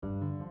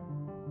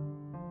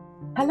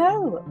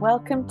Hello,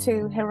 welcome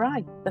to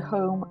Hirai, the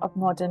home of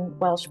modern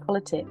Welsh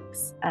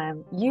politics.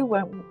 You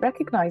won't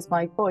recognise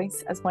my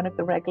voice as one of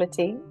the regular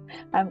team.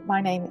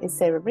 My name is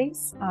Sarah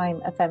Rees.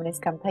 I'm a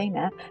feminist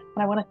campaigner,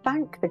 and I want to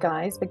thank the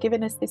guys for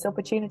giving us this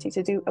opportunity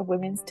to do a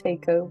women's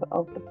takeover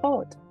of the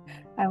pod.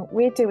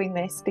 We're doing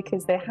this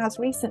because there has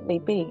recently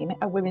been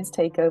a women's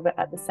takeover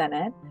at the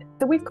Senedd.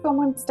 So we've gone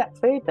one step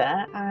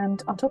further,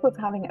 and on top of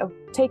having a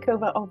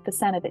takeover of the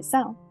Senedd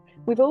itself,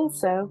 we've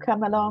also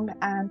come along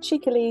and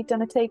cheekily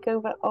done a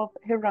takeover of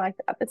Hirai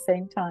at the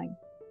same time.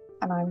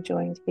 And I'm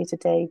joined here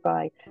today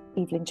by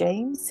Evelyn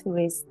James, who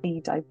is the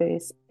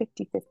Diverse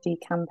 50/50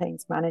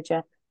 Campaigns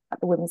Manager at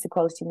the Women's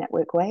Equality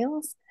Network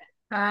Wales.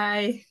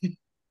 Hi.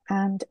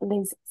 And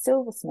Liz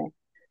Silversmith,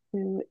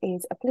 who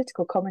is a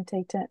political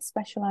commentator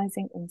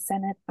specialising in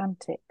Senedd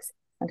antics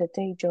and a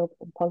day job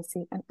in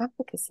policy and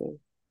advocacy.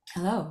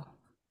 Hello.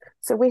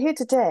 So we're here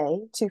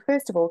today to,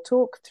 first of all,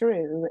 talk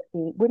through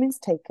the women's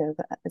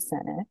takeover at the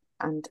Senedd.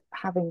 And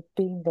having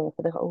been there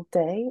for the whole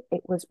day,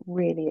 it was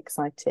really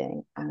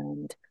exciting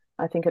and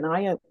I think an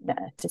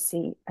eye-opener to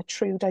see a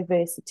true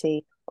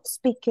diversity of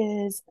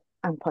speakers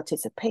and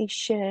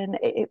participation.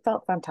 It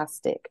felt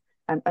fantastic.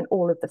 And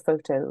all of the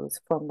photos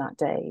from that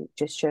day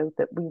just showed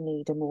that we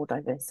need a more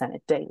diverse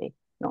Senedd daily,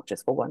 not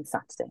just for one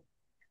Saturday.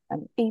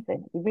 And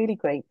Ethan, it'd be really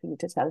great for you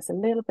to tell us a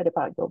little bit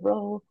about your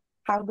role,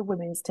 how the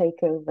women's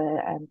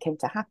takeover came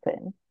to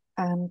happen,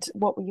 and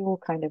what were your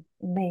kind of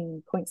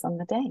main points on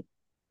the day?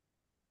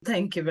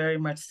 Thank you very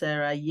much,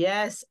 Sarah.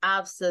 Yes,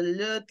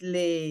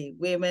 absolutely.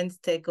 Women's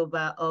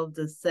takeover of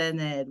the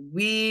Senedd.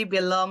 We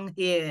belong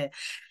here.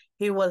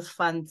 It was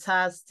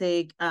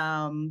fantastic,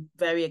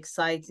 very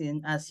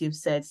exciting, as you've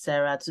said,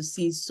 Sarah, to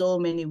see so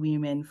many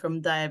women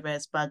from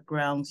diverse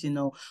backgrounds,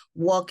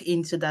 walk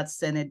into that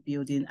Senedd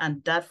building.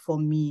 And that, for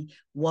me,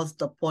 was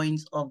the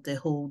point of the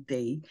whole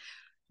day.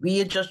 We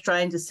are just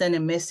trying to send a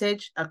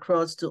message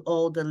across to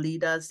all the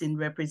leaders in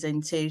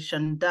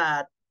representation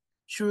that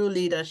true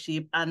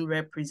leadership and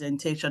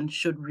representation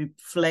should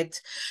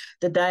reflect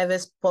the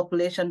diverse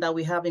population that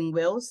we have in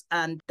Wales.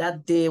 And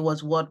that day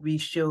was what we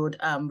showed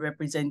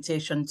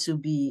representation to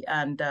be.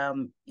 And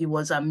it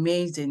was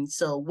amazing.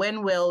 So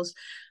when Wales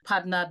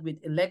partnered with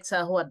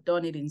Electa, who had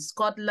done it in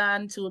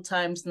Scotland 2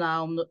 times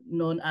now,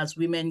 known as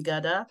Women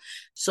Gather.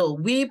 So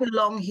We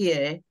Belong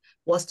Here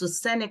was to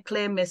send a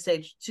clear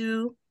message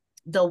to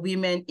the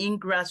women in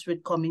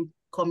grassroots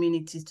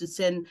communities, to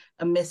send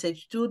a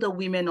message to the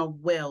women of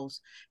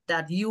Wales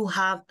that you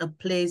have a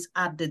place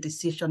at the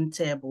decision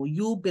table.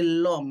 You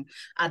belong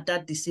at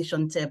that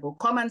decision table.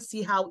 Come and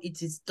see how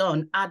it is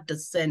done at the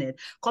Senedd.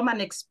 Come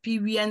and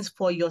experience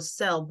for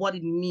yourself what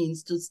it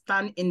means to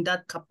stand in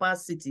that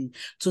capacity,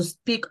 to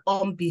speak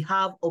on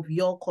behalf of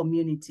your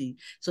community.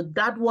 So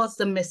that was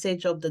the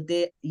message of the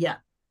day. Yeah.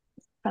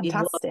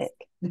 Fantastic.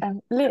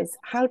 Liz,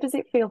 how does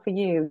it feel for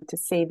you to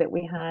see that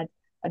we had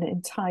an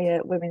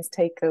entire women's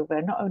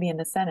takeover, not only in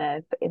the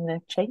Senedd, but in the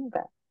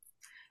chamber?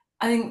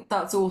 I think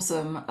that's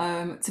awesome.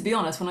 To be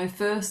honest, when I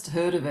first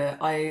heard of it,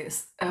 I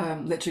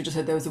literally just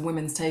heard there was a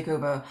women's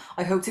takeover.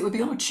 I hoped it would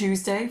be on a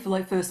Tuesday for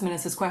like First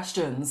Minister's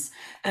questions.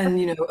 And,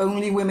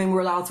 only women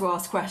were allowed to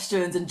ask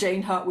questions, and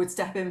Jane Hutt would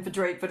step in for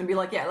Drakeford and be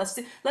like, yeah,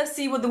 let's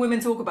see what the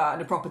women talk about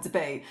in a proper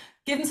debate.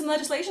 Give them some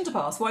legislation to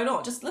pass. Why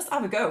not? Just let's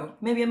have a go.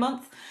 Maybe a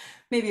month.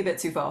 Maybe a bit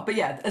too far. But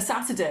yeah, a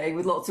Saturday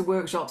with lots of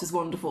workshops is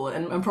wonderful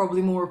and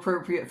probably more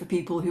appropriate for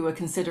people who are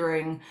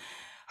considering,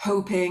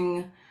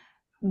 hoping,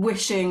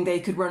 wishing they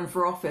could run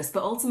for office.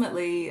 But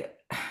ultimately,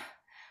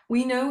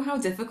 we know how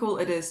difficult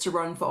it is to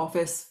run for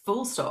office,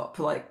 full stop.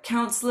 Like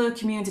councillor,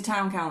 community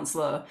town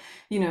councillor,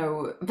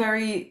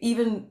 very,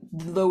 even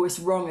the lowest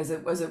rung, as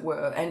it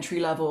were, entry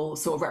level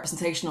sort of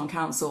representation on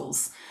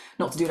councils.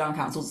 Not to do down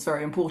councils, it's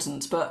very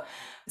important, but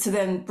to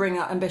then bring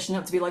that ambition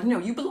up to be like, no,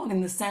 you belong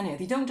in the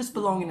Senedd. You don't just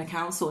belong in a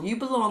council. You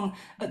belong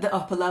at the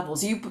upper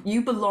levels.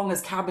 You belong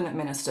as cabinet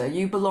minister.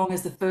 You belong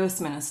as the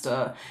first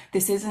minister.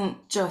 This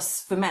isn't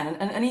just for men.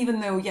 And even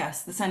though,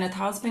 yes, the Senedd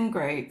has been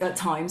great at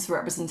times for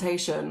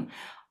representation,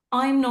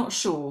 I'm not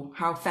sure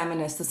how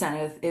feminist the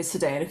Senedd is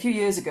today. And a few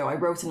years ago, I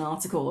wrote an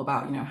article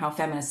about, how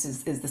feminist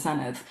is the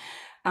Senedd.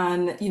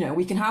 And,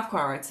 we can have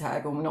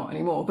Tag, or not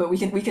anymore, but we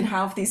can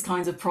have these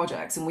kinds of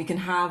projects, and we can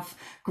have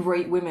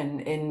great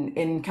women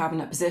in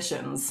cabinet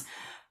positions.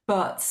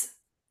 But,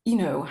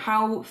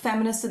 how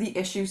feminist are the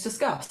issues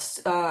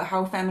discussed?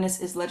 How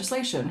feminist is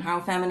legislation? How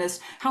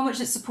much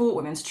does it support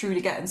women to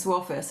truly get into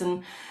office?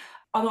 And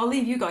I'll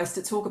leave you guys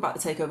to talk about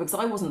the takeover because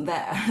I wasn't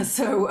there.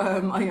 So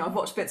I've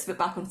watched bits of it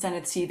back on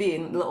Senedd TV,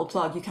 and a little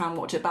plug, you can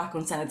watch it back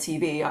on Senedd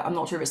TV. I'm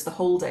not sure if it's the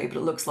whole day, but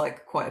it looks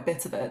like quite a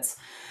bit of it.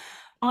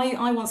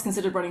 I once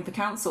considered running for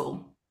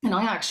council, and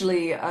I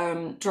actually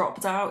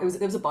dropped out.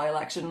 There was a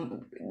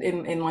by-election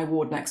in my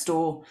ward next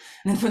door,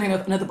 and then funny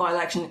enough, another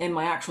by-election in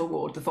my actual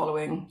ward the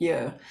following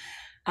year.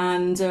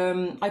 And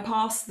I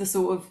passed the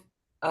sort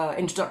of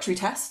introductory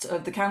test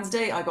of the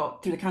candidate. I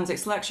got through the candidate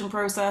selection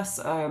process,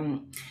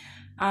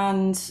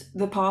 and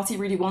the party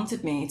really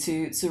wanted me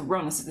to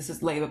run. This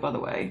is Labour, by the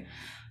way.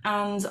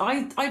 And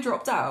I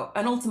dropped out.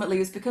 And ultimately, it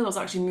was because I was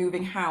actually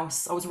moving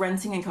house. I was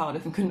renting in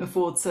Cardiff and couldn't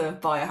afford to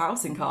buy a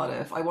house in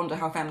Cardiff. I wonder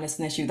how feminist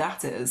an issue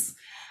that is.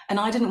 And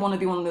I didn't want to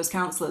be one of those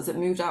councillors that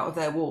moved out of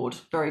their ward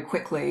very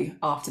quickly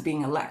after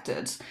being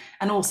elected.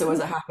 And also, as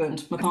it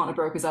happened, my partner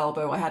broke his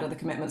elbow. I had other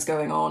commitments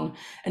going on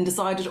and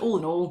decided, all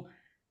in all,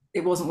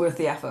 it wasn't worth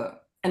the effort.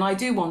 And I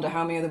do wonder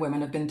how many other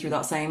women have been through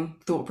that same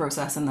thought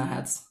process in their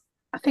heads.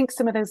 I think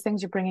some of those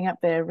things you're bringing up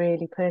there are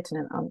really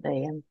pertinent, aren't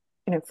they? And,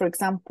 for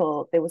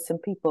example, there were some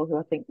people who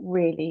I think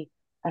really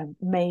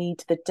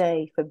made the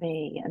day for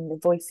me and the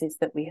voices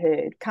that we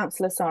heard.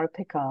 Councillor Sarah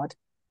Pickard,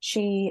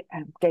 she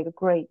gave a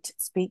great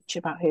speech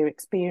about her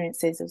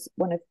experiences as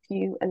one of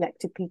few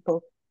elected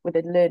people with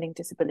a learning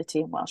disability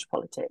in Welsh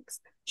politics.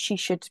 She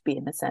should be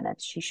in the Senedd.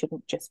 She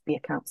shouldn't just be a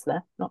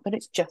councillor. Not that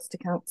it's just a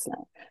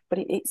councillor, but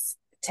it's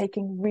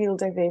taking real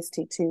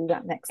diversity to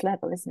that next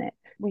level, isn't it?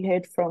 We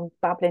heard from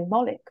Bablin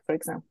Mollick, for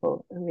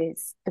example, who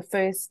is the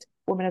first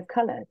woman of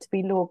colour to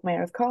be Lord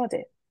Mayor of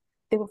Cardiff.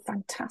 They were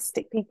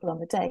fantastic people on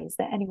the day. Is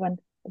there anyone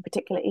in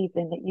particular,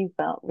 Evelyn, that you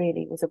felt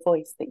really was a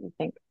voice that you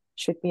think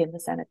should be in the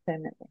Senedd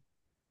permanently?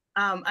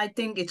 I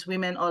think it's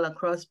women all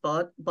across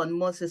board, but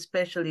most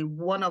especially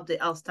one of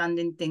the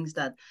outstanding things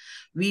that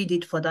we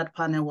did for that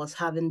panel was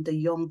having the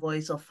young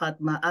voice of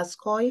Fatma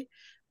Askoy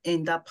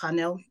in that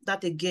panel.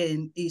 That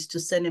again is to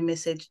send a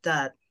message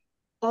that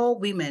all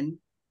women,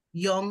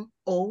 young,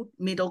 old,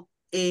 middle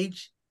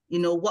age,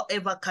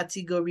 whatever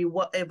category,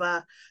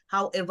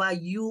 however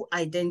you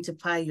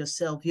identify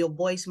yourself, your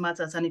voice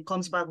matters. And it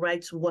comes back right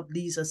to what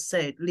Lisa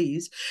said,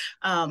 Liz.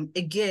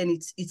 Again,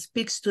 it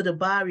speaks to the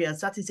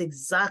barriers. That is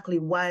exactly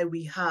why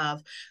we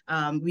had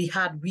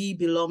We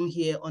Belong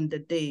Here on the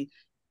day.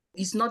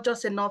 It's not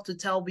just enough to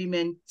tell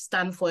women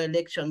stand for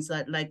elections,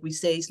 like we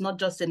say. It's not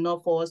just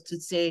enough for us to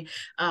say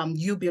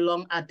you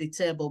belong at the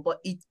table, but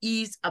it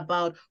is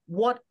about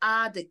what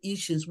are the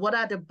issues, what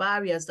are the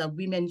barriers that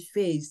women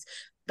face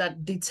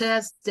that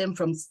deters them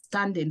from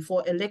standing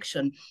for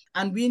election.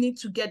 And we need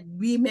to get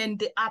women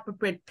the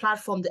appropriate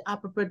platform, the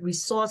appropriate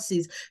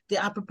resources,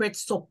 the appropriate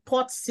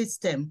support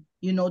system,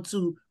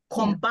 to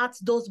combat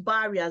those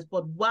barriers,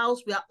 but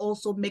whilst we are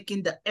also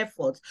making the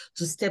effort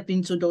to step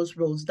into those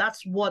roles.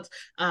 That's what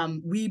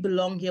We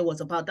Belong Here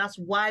was about. That's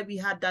why we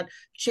had that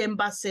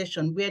chamber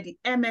session where the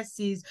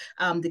MSCs,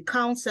 the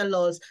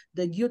councillors,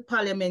 the youth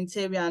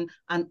parliamentarian,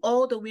 and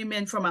all the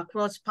women from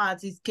across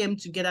parties came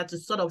together to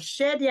sort of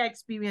share their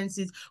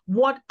experiences.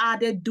 What are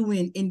they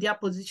doing in their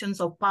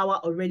positions of power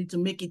already to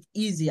make it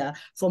easier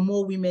for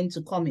more women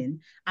to come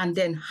in? And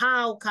then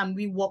how can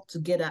we work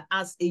together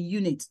as a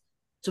unit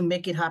to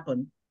make it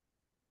happen?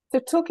 So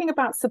talking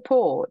about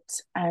support,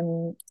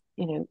 those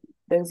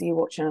of you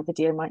watching our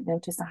video might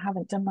notice I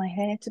haven't done my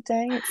hair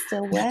today. It's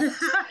still wet.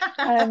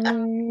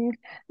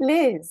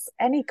 Liz,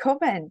 any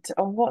comment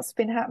on what's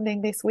been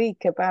happening this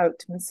week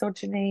about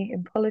misogyny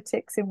in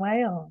politics in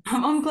Wales?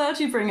 I'm glad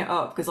you bring it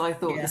up because I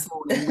thought this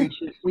morning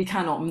we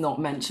cannot not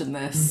mention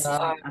this.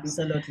 No,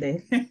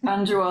 absolutely.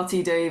 Andrew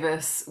R.T.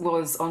 Davis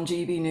was on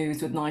GB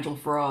News with Nigel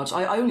Farage.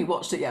 I only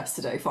watched it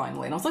yesterday,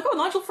 finally, and I was like, oh,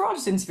 Nigel Farage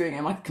is interviewing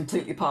him. I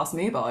completely passed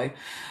me by.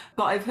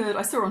 But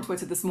I saw on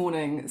Twitter this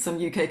morning,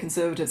 some UK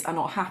Conservatives are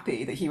not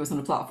happy that he was on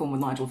a platform with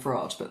Nigel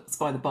Farage, but it's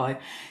by the by.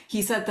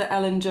 He said that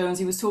Ellen Jones,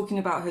 he was talking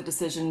about her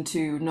decision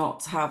to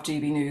not have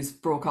GB News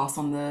broadcast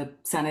on the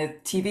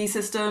Senedd TV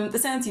system. The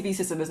Senedd TV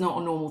system is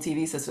not a normal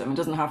TV system. It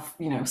doesn't have,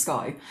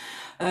 Sky.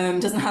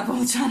 Doesn't have all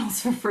the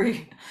channels for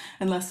free,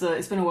 unless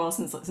it's been a while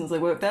since I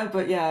worked there.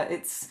 But yeah,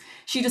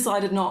 she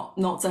decided not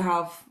to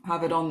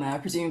have it on there.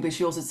 Presumably,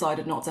 she also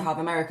decided not to have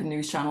American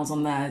news channels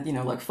on there,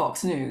 like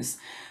Fox News.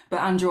 But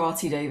Andrew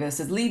R.T.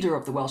 Davis, as leader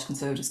of the Welsh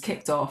Conservatives,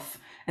 kicked off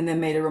and then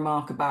made a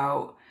remark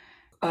about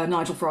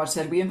Nigel Farage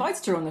said, we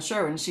invited her on the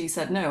show and she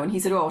said no. And he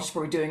said, oh, she's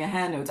probably doing her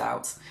hair, no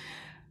doubt.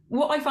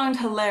 What I found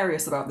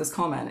hilarious about this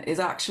comment is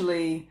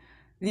actually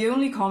the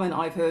only comment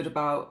I've heard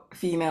about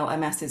female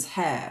MS's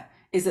hair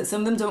is that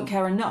some of them don't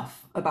care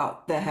enough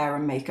about their hair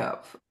and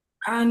makeup.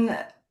 And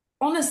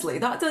honestly,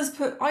 that does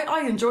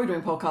I enjoy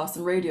doing podcasts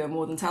and radio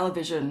more than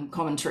television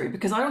commentary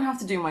because I don't have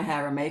to do my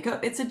hair and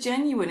makeup. It's a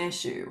genuine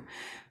issue.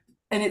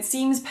 And it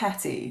seems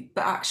petty,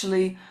 but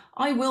actually,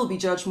 I will be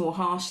judged more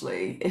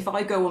harshly if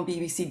I go on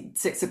BBC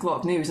 6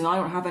 o'clock news and I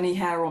don't have any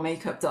hair or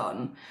makeup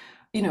done.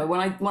 When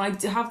I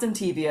have done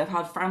TV, I've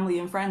had family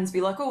and friends be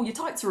like, oh, your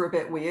tights are a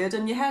bit weird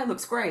and your hair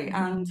looks great.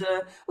 And,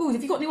 oh,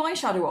 have you got new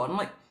eyeshadow on? I'm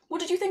like,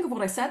 what did you think of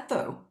what I said,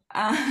 though?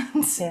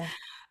 And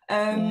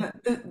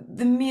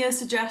the mere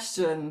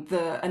suggestion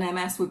that an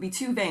MS would be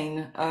too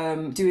vain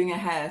doing her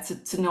hair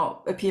to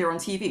not appear on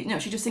TV. No,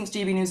 she just thinks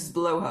GB News is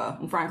below her.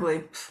 And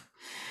frankly,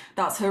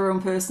 that's her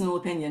own personal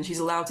opinion. She's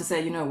allowed to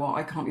say, you know what,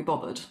 I can't be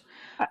bothered.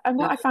 And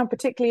what I found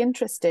particularly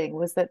interesting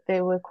was that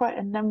there were quite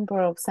a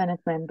number of Senedd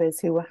members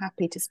who were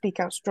happy to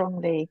speak out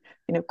strongly,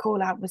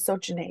 call out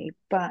misogyny,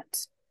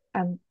 but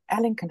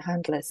Ellen can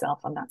handle herself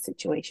on that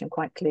situation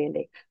quite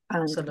clearly.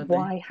 And Absolutely.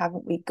 Why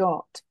haven't we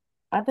got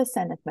other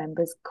Senedd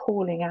members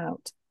calling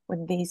out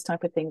when these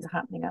type of things are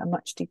happening at a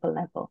much deeper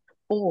level?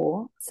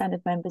 or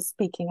Senedd members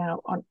speaking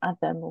out on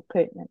other more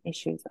pertinent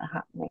issues that are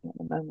happening at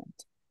the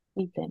moment.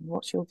 Evelyn,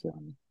 what's your view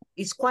on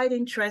it? It's quite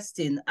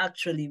interesting,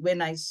 actually,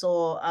 when I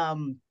saw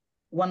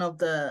one of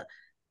the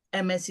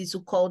MSCs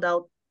who called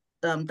out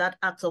that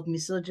act of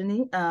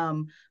misogyny,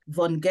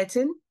 Von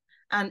Getting.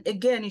 And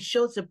again, it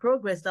shows the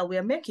progress that we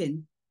are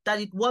making,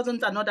 that it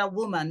wasn't another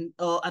woman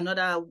or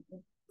another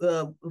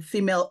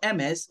female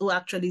MS who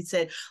actually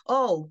said,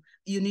 oh,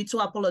 you need to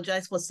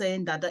apologize for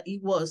saying that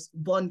it was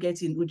Von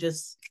Getting who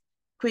just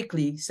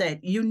quickly said,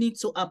 you need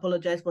to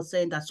apologize for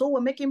saying that. So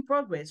we're making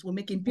progress. We're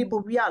making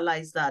people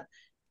realize that.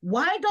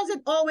 Why does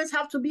it always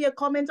have to be a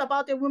comment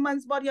about a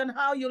woman's body and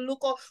how you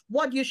look or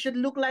what you should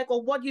look like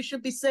or what you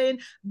should be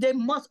saying? There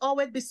must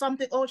always be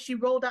something, oh, she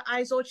rolled her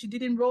eyes, oh, she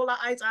didn't roll her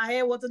eyes, her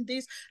hair wasn't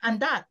this and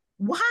that.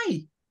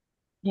 Why?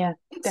 Yeah,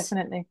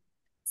 definitely.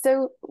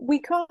 So we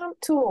can't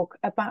talk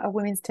about a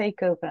women's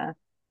takeover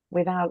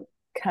without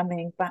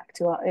coming back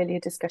to our earlier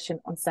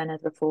discussion on Senedd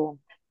reform.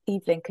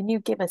 Evelyn, can you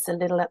give us a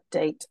little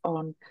update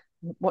on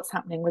what's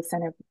happening with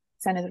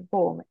Senedd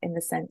reform in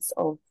the sense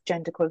of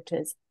gender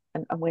quotas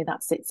and where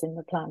that sits in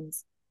the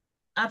plans?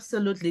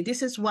 Absolutely.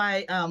 This is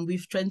why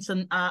we've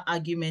strengthened our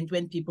argument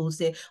when people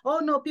say, oh,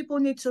 no, people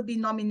need to be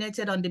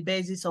nominated on the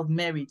basis of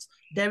merit.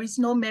 There is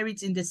no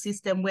merit in the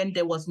system when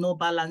there was no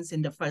balance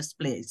in the first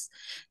place.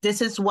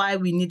 This is why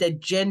we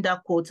needed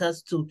gender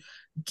quotas to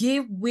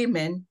give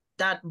women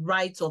that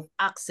right of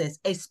access,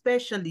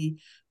 especially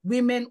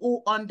women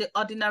who on the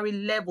ordinary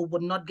level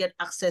would not get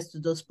access to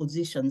those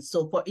positions.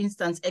 So for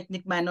instance,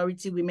 ethnic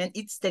minority women,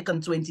 it's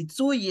taken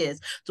 22 years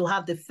to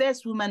have the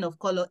first woman of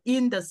color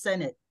in the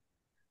Senedd.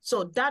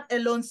 So that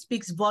alone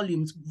speaks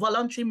volumes.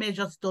 Voluntary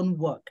measures don't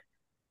work.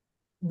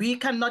 We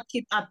cannot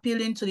keep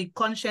appealing to the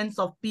conscience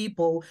of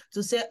people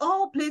to say,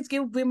 oh, please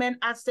give women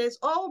access,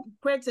 oh,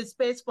 create a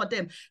space for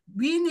them.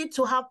 We need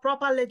to have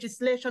proper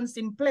legislations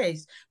in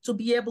place to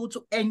be able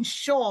to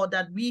ensure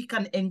that we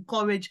can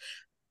encourage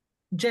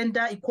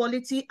gender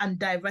equality and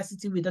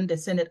diversity within the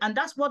Senedd. And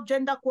that's what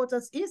gender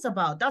quotas is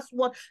about. That's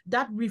what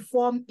that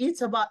reform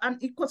is about.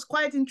 And it was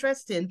quite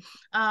interesting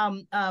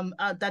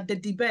that the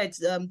debate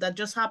that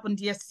just happened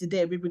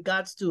yesterday with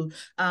regards to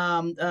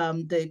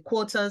the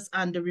quotas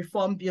and the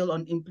reform bill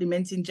on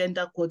implementing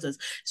gender quotas.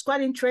 It's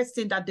quite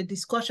interesting that the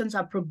discussions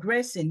are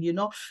progressing, you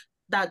know,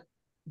 that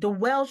the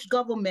Welsh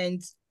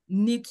government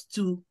needs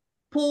to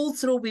pull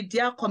through with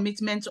their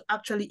commitment to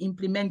actually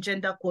implement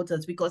gender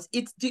quotas, because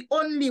it's the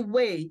only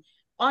way,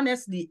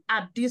 honestly,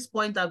 at this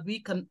point that we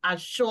can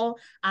assure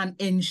and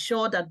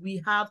ensure that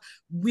we have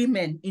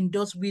women in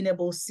those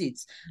winnable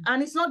seats.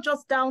 And it's not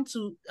just down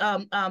to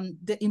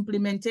the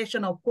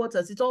implementation of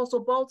quotas. It also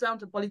boils down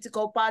to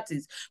political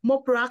parties.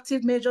 More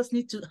proactive measures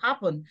need to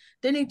happen.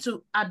 They need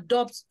to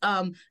adopt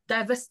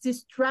diversity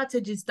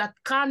strategies that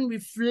can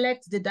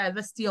reflect the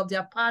diversity of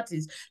their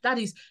parties. That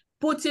is,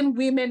 putting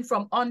women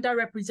from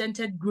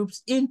underrepresented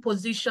groups in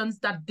positions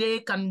that they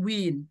can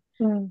win.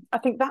 I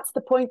think that's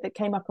the point that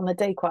came up on the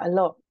day quite a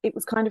lot. It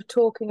was kind of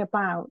talking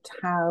about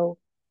how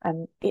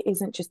it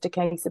isn't just a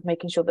case of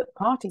making sure that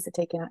parties are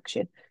taking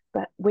action,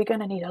 but we're going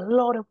to need a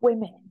lot of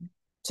women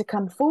to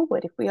come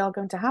forward if we are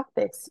going to have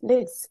this.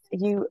 Liz, are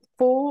you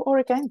for or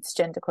against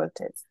gender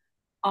quotas?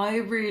 I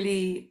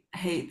really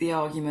hate the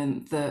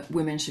argument that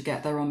women should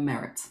get their own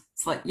merit.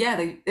 It's like, yeah,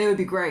 it would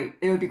be great.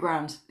 It would be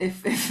grand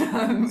if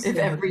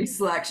every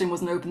selection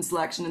was an open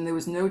selection and there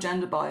was no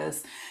gender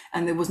bias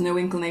and there was no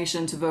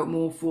inclination to vote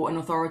more for an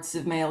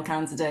authoritative male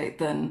candidate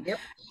than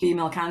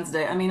female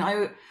candidate. I mean,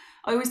 I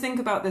always think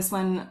about this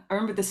when I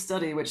remember this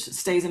study, which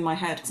stays in my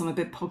head because I'm a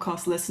big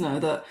podcast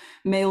listener, that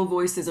male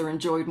voices are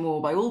enjoyed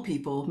more by all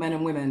people, men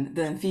and women,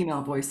 than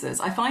female voices.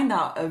 I find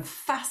that a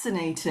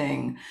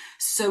fascinating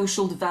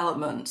social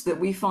development, that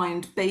we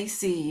find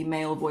bassy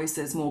male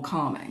voices more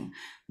calming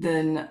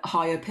than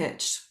higher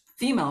pitched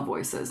female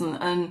voices.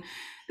 And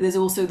there's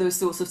also those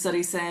sorts of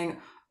studies saying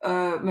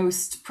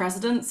most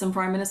presidents and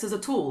prime ministers are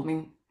tall. I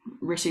mean,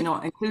 Rishi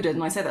not included,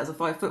 and I say that as a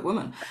 5-foot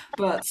woman,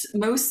 but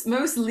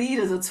most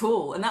leaders are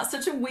tall, and that's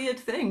such a weird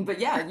thing. But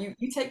yeah,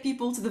 you take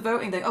people to the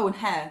voting day. Oh, and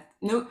hair.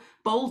 No,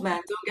 bald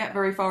men don't get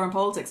very far in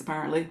politics,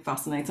 apparently.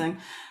 Fascinating.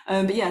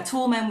 But yeah,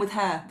 tall men with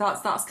hair,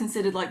 that's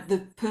considered like the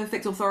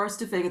perfect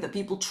authoritative figure that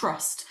people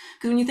trust.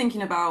 Because when you're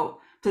thinking about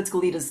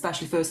political leaders,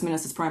 especially first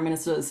ministers, prime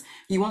ministers,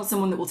 you want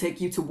someone that will take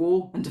you to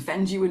war and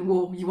defend you in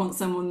war. You want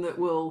someone that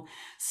will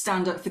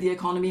stand up for the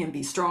economy and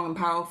be strong and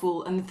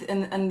powerful.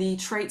 And the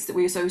traits that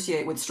we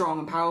associate with strong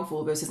and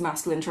powerful versus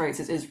masculine traits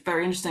is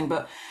very interesting.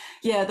 But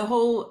yeah, the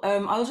whole,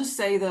 I'll just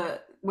say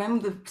that when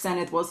the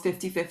Senedd was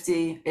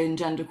 50-50 in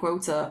gender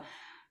quota,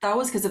 that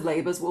was because of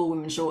Labour's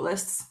all-women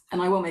shortlists.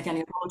 And I won't make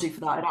any apology for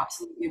that. It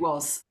absolutely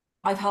was.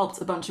 I've helped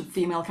a bunch of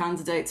female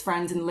candidates,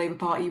 friends in the Labour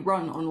Party,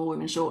 run on an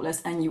all-women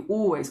shortlist, and you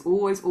always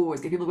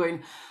get people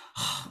going,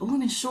 oh,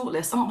 all-women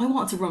shortlist, oh, I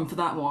wanted to run for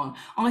that one.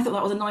 I thought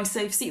that was a nice,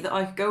 safe seat that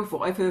I could go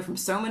for. I've heard from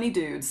so many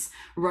dudes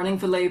running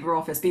for Labour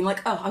office being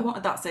like, oh, I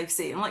wanted that safe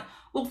seat. And I'm like,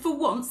 well, for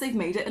once, they've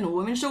made it an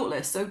all-women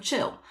shortlist, so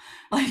chill.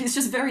 Like, it's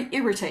just very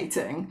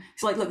irritating.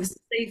 It's like, look, this is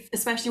safe,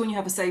 especially when you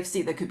have a safe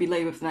seat that could be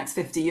Labour for the next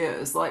 50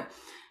 years. Like,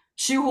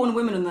 shoehorn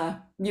women in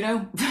there, you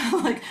know,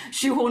 like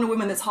shoehorn a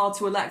woman that's hard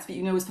to elect, but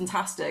you know is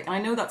fantastic. And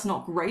I know that's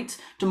not great.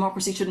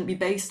 Democracy shouldn't be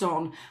based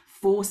on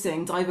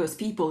forcing diverse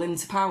people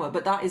into power,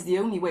 but that is the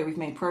only way we've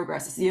made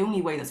progress. It's the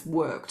only way that's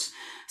worked.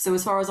 So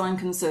as far as I'm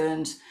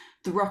concerned,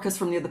 the ruckus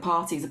from the other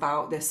parties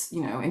about this,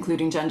 you know,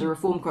 including gender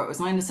reform quotas,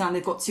 and I understand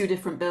they've got two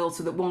different bills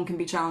so that one can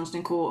be challenged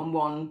in court and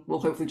one will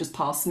hopefully just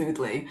pass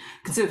smoothly.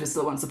 Conservatives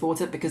still won't support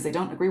it because they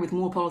don't agree with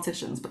more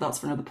politicians, but that's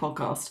for another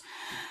podcast.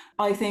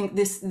 I think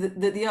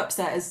the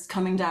upset is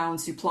coming down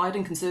to Plaid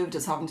and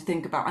Conservatives having to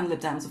think about, and Lib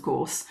Dems, of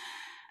course,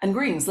 and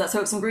Greens. Let's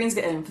hope some Greens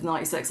get in for the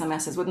 96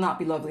 MSs. Wouldn't that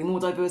be lovely? More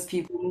diverse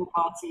people, more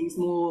parties,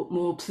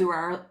 more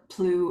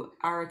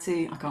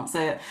plurality. I can't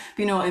say it, but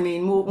you know what I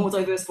mean. More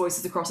diverse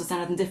voices across the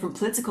Senedd and different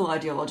political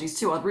ideologies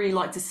too. I'd really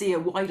like to see a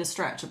wider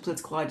stretch of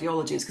political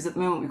ideologies, because at the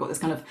moment we've got this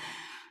kind of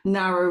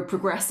narrow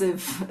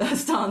progressive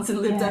stance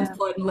in Lib Dems,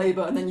 Plaid and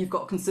Labour, and then you've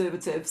got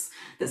Conservatives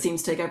that seem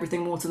to take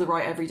everything more to the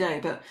right every day.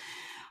 But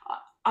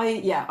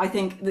I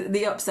think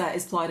the upset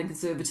is Plaid and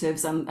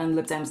Conservatives and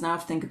Lib Dems now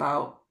have to think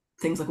about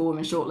things like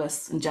women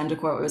shortlists and gender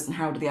quotas and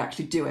how do they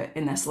actually do it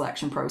in their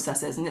selection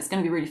processes. And it's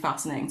going to be really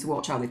fascinating to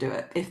watch how they do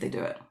it, if they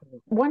do it.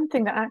 One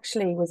thing that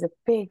actually was a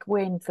big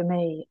win for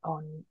me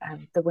on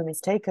the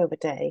Women's Takeover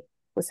Day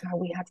was how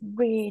we had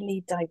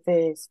really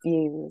diverse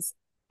views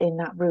in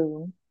that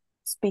room,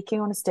 speaking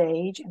on a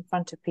stage in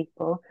front of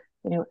people,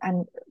 you know,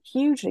 and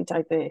hugely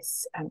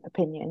diverse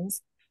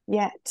opinions.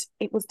 Yet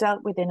it was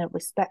dealt with in a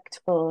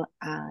respectful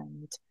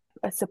and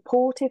a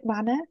supportive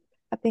manner.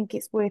 I think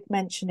it's worth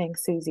mentioning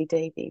Susie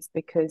Davies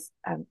because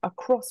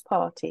across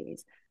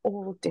parties,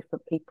 all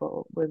different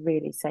people were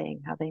really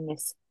saying how they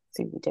miss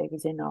Susie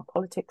Davies in our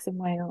politics in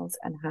Wales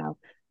and how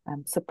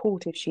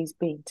supportive she's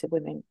been to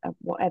women,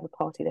 whatever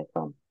party they're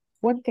from.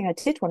 One thing I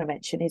did want to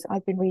mention is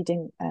I've been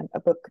reading a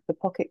book, The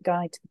Pocket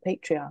Guide to the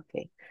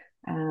Patriarchy,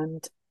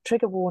 and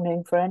trigger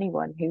warning for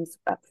anyone who's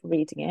up for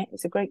reading it.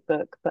 It's a great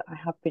book, but I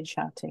have been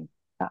shouting.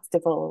 That's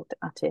devolved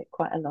at it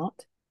quite a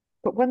lot.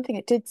 But one thing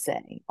it did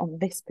say on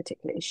this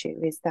particular issue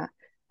is that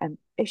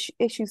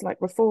issues like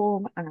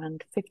reform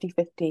and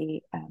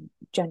 50-50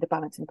 gender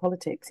balance in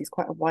politics is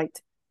quite a white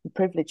and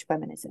privileged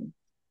feminism.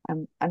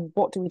 And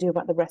what do we do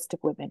about the rest of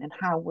women, and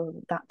how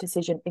will that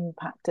decision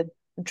impact and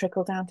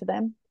trickle down to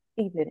them?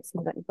 Evelyn, it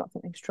seems like you've got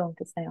something strong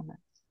to say on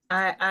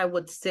that. I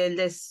would say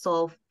let's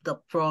solve the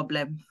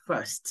problem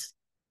first.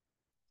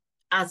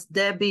 As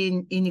there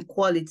being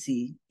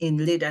inequality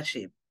in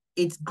leadership,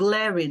 it's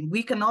glaring.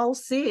 We can all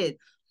see it.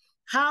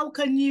 How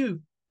can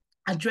you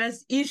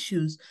address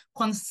issues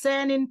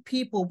concerning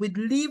people with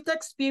lived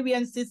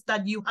experiences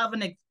that you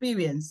haven't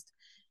experienced?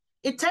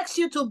 It takes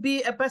you to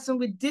be a person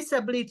with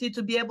disability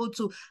to be able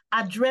to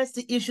address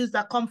the issues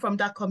that come from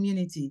that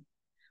community.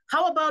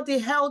 How about the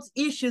health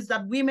issues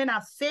that women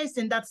are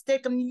facing that's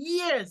taken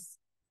years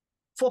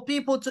for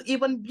people to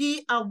even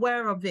be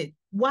aware of it?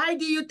 Why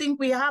do you think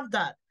we have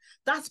that?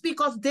 That's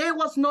because there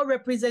was no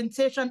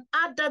representation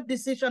at that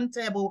decision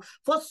table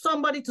for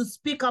somebody to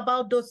speak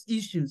about those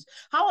issues.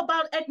 How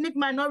about ethnic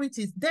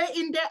minorities? Day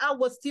in, day out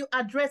was still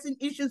addressing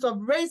issues of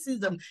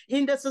racism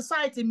in the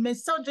society,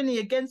 misogyny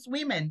against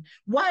women.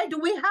 Why do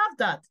we have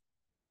that?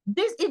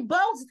 It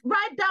boils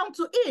right down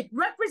to it,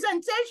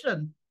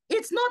 representation.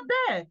 It's not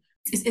there.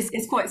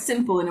 It's quite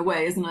simple in a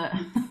way, isn't it?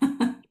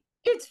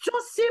 It's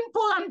just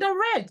simple and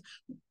direct.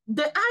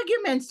 The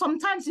argument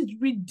sometimes is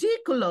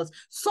ridiculous.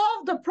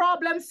 Solve the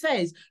problem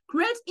first.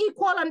 Create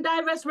equal and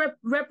diverse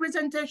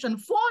representation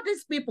for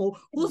these people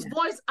whose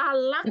voice are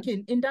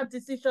lacking in that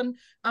decision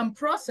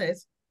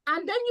process.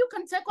 And then you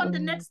can take on the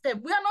next step.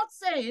 We are not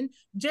saying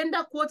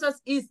gender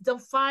quotas is the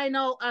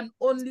final and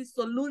only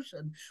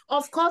solution.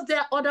 Of course, there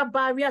are other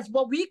barriers,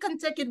 but we can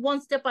take it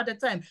one step at a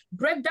time.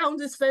 Break down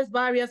these first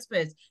barriers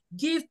first.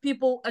 Give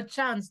people a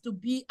chance to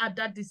be at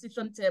that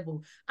decision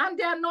table. And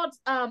they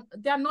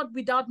are not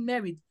without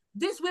merit.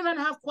 These women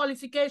have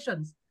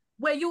qualifications.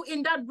 Were you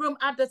in that room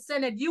at the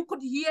Senedd, you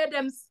could hear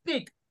them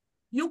speak.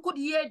 You could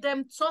hear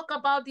them talk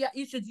about their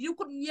issues. You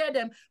could hear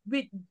them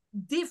with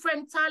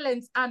different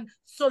talents and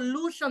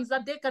solutions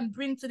that they can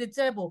bring to the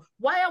table.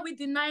 Why are we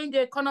denying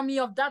the economy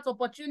of that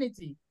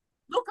opportunity?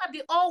 Look at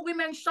the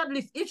all-women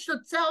shortlist. It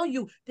should tell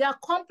you the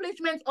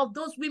accomplishments of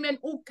those women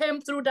who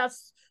came through that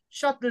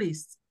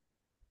shortlist.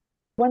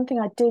 One thing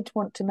I did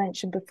want to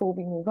mention before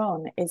we move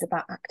on is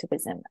about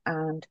activism.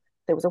 And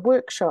there was a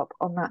workshop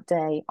on that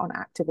day on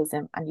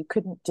activism, and you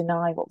couldn't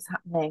deny what was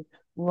happening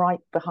right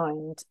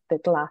behind the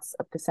glass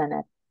of the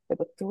Senedd. There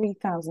were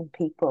 3,000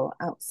 people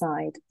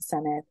outside the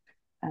Senedd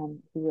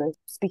who were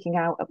speaking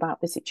out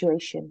about the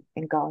situation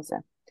in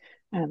Gaza.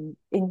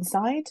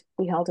 Inside,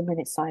 we held a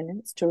minute's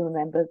silence to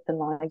remember the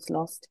lives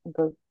lost in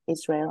both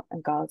Israel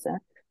and Gaza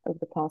over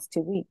the past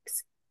 2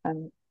 weeks.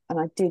 And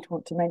I did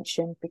want to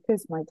mention,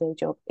 because my day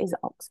job is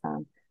at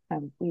Oxfam,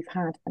 we've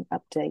had an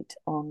update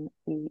on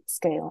the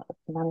scale of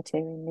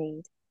humanitarian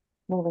need.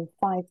 More than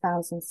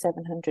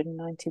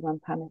 5,791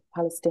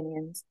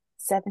 Palestinians,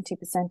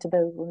 70% of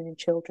those women and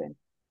children,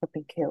 have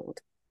been killed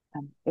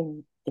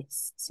in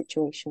this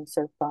situation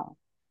so far.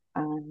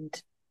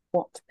 And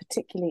what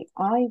particularly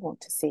I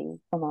want to see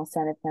from our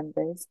Senedd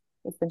members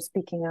is them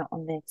speaking out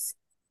on this.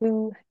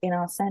 Who in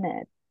our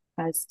Senedd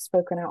has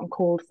spoken out and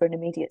called for an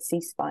immediate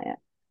ceasefire?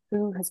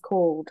 Who has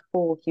called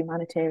for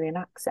humanitarian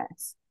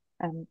access?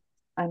 And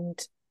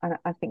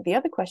I think the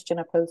other question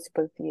I pose to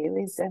both of you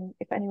is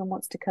if anyone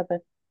wants to cover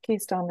Keir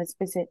Starmer's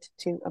visit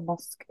to a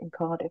mosque in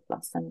Cardiff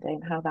last Sunday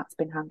and how that's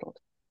been handled.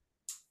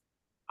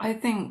 I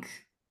think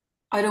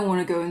I don't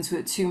want to go into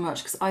it too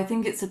much because I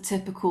think it's a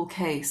typical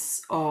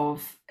case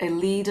of a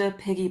leader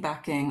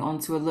piggybacking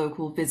onto a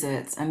local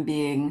visit and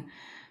being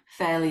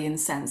fairly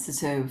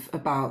insensitive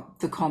about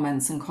the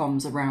comments and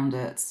comms around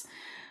it.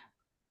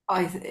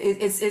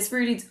 It's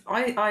really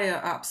I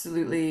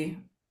absolutely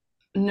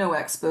no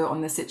expert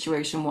on this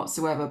situation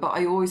whatsoever, but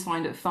I always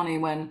find it funny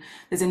when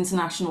there's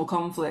international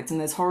conflict and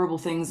there's horrible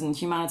things and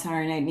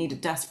humanitarian aid needed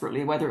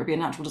desperately, whether it be a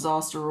natural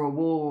disaster or a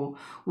war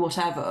or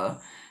whatever.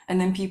 And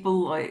then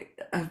people like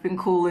have been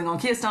calling on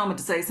Keir Starmer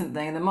to say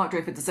something, and then Mark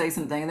Dreyford to say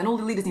something, and then all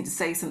the leaders need to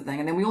say something,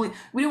 and then we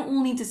don't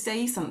all need to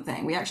say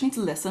something. We actually need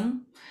to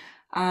listen.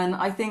 And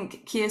I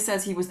think Keir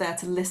says he was there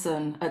to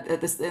listen at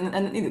this,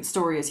 and the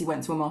story is he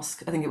went to a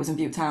mosque, I think it was in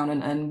Butte Town,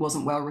 and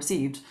wasn't well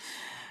received.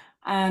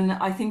 And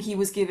I think he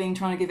was trying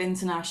to give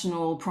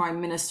international prime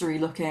minister-y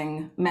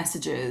looking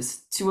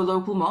messages to a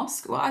local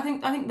mosque. Well, I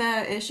think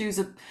their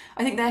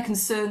I think their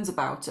concerns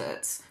about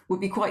it would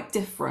be quite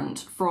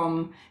different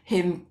from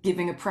him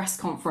giving a press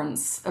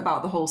conference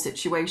about the whole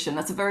situation.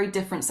 That's a very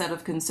different set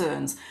of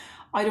concerns.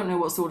 I don't know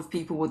what sort of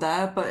people were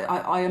there, but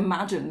I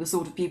imagine the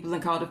sort of people in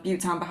Cardiff,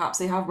 Butte Town, perhaps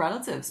they have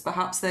relatives,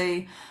 perhaps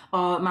they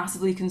are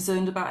massively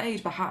concerned about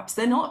aid, perhaps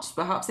they're not,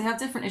 perhaps they have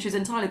different issues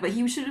entirely, but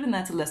he should have been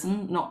there to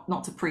listen,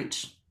 not to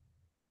preach.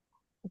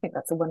 I think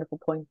that's a wonderful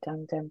point.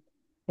 And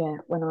yeah,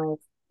 when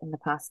I've in the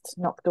past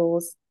knocked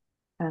doors,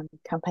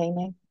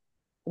 campaigning,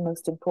 the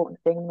most important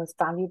thing, the most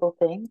valuable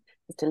thing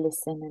is to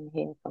listen and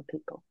hear from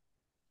people.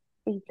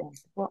 Evelyn,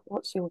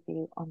 what's your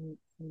view on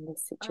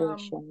this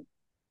situation?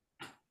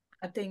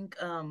 I think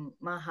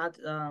my heart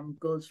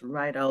goes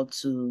right out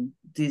to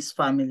these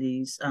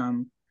families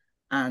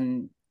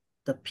and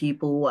the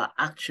people who are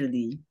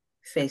actually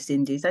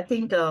facing this. I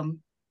think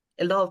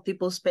a lot of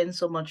people spend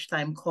so much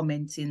time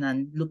commenting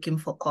and looking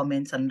for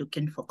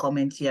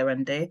comments here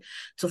and there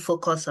to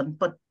focus on,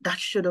 but that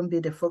shouldn't be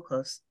the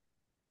focus.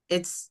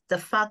 It's the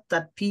fact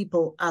that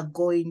people are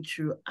going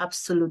through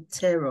absolute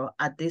terror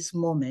at this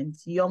moment,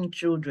 young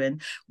children,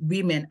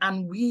 women,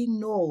 and we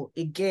know,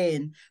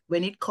 again,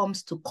 when it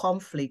comes to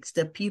conflicts,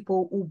 the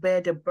people who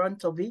bear the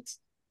brunt of it,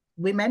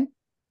 women,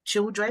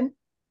 children.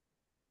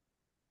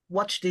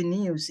 Watch the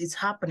news, it's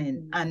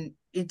happening, and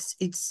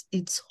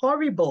it's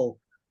horrible.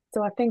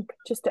 So I think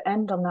just to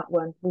end on that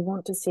one, we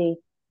want to see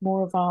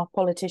more of our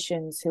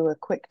politicians who are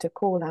quick to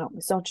call out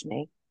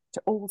misogyny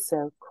to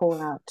also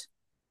call out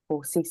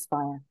for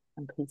ceasefire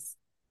and peace.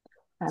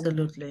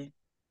 Absolutely.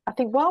 I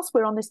think whilst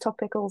we're on this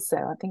topic also,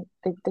 I think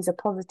there's a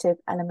positive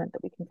element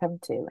that we can come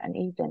to. And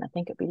Evelyn, I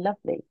think it'd be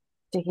lovely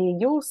to hear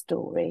your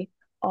story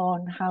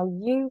on how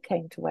you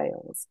came to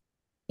Wales.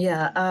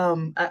 Yeah,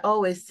 I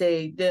always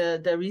say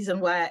the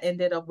reason why I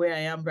ended up where I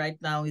am right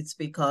now is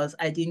because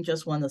I didn't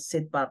just want to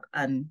sit back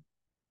and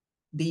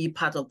be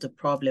part of the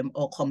problem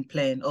or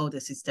complain, oh,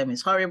 the system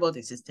is horrible,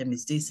 the system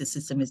is this, the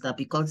system is that,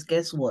 because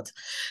guess what?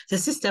 The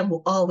system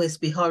will always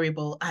be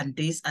horrible and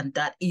this and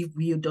that if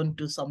you don't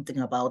do something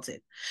about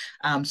it.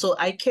 So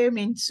I came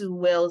into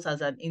Wales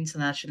as an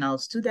international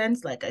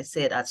student, like I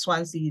said, at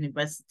Swansea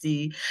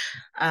University.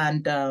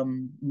 And,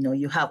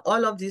 you have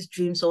all of these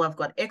dreams. So I've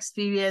got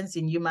experience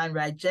in human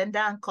rights, gender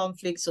and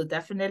conflict. So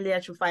definitely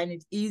I should find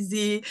it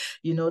easy,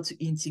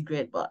 to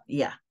integrate. But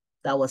yeah,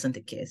 that wasn't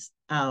the case.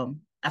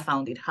 I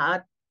found it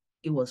hard.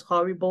 It was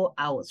horrible.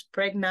 I was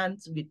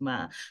pregnant with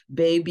my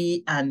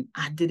baby and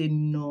I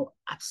didn't know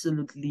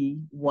absolutely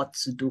what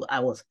to do.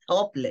 I was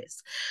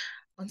helpless.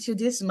 Until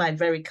this, my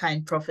very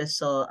kind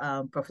professor,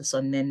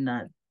 Professor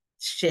Nenna,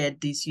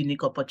 shared this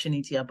unique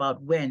opportunity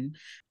about WEN.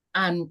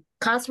 And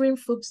Catherine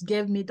Fuchs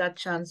gave me that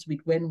chance with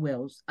WEN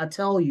Wales. I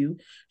tell you,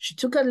 she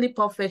took a leap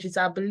of faith. She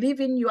said, I believe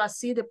in you. I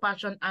see the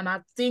passion and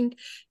I think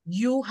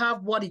you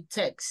have what it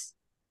takes.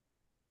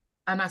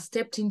 And I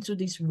stepped into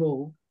this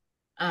role.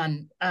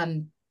 And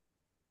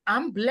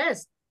I'm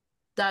blessed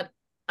that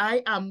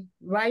I am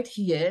right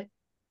here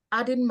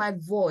adding my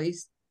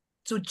voice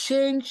to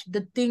change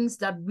the things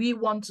that we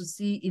want to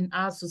see in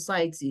our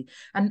society.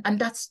 And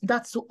that's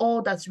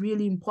all that's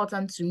really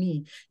important to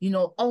me.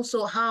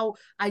 Also how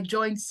I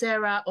joined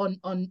Sarah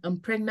on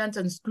Pregnant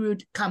and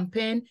Screwed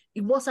campaign.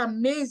 It was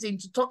amazing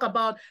to talk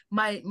about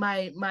my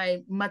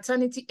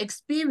maternity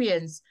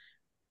experience.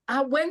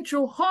 I went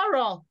through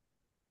horror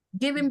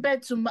giving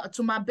birth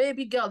to my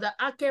baby girl, that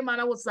I came and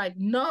I was like,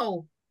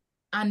 no,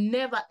 I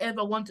never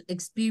ever want to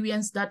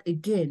experience that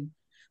again.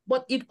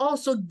 But it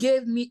also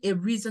gave me a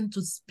reason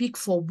to speak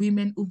for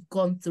women who've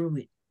gone through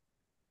it.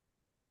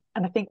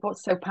 And I think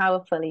what's so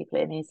powerful,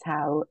 Evelyn, is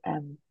how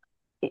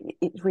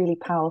it's really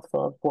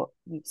powerful what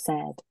you've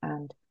said,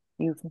 and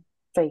you've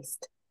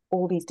faced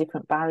all these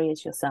different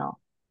barriers yourself.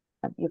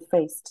 You've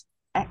faced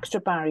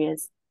extra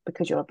barriers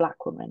because you're a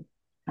black woman.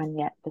 And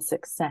yet the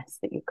success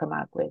that you come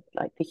out with,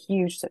 like the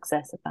huge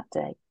success of that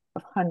day,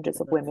 of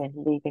hundreds of women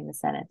leaving the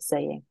Senedd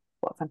saying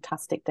what a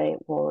fantastic day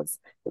it was.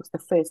 It was the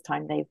first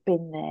time they've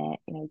been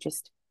there,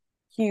 just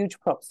huge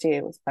props to you.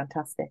 It was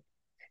fantastic.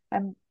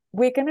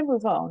 We're going to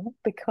move on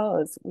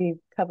because we've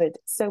covered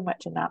so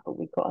much in that, but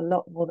we've got a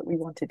lot more that we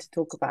wanted to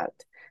talk about.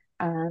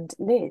 And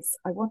Liz,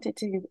 I wanted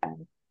to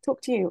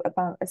talk to you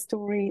about a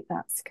story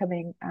that's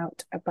coming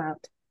out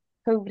about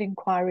COVID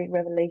inquiry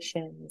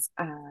revelations,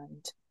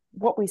 and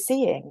what we're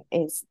seeing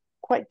is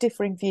quite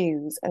differing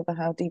views over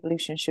how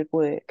devolution should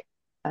work.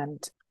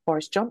 And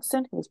Boris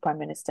Johnson, who was Prime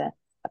Minister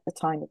at the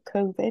time of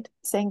COVID,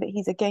 saying that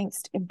he's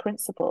against, in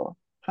principle,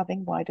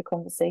 having wider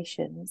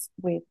conversations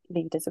with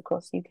leaders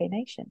across UK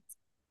nations.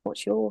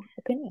 What's your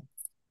opinion?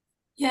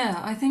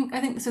 Yeah, I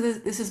think so.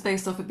 This is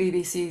based off a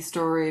BBC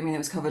story. I mean, it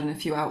was covered in a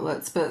few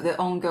outlets, but the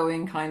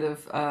ongoing kind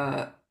of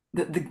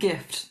the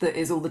gift that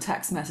is all the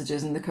text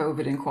messages in the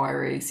COVID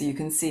inquiry, so you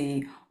can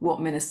see what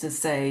ministers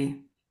say,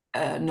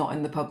 not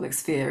in the public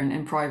sphere, and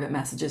in private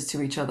messages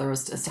to each other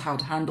as to how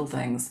to handle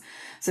things.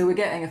 So we're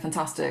getting a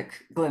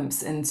fantastic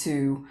glimpse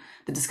into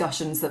the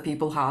discussions that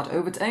people had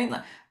over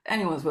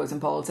anyone that's worked in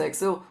politics.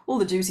 So all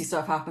the juicy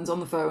stuff happens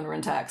on the phone or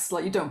in text.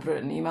 Like, you don't put it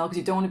in an email because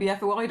you don't want to be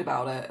FOI'd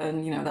about it.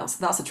 And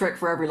that's a trick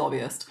for every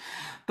lobbyist.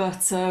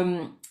 But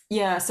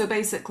yeah, so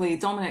basically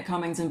Dominic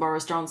Cummings and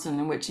Boris Johnson,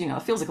 in which,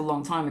 it feels like a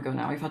long time ago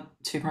now. We've had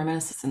two prime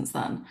ministers since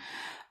then.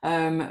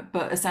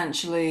 But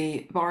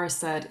essentially, Boris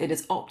said it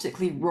is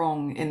optically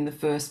wrong in the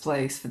first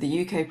place for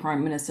the UK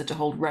Prime Minister to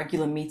hold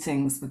regular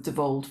meetings with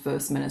devolved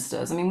First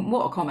Ministers. I mean,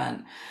 what a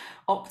comment.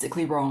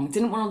 Optically wrong.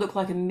 Didn't want to look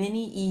like a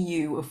mini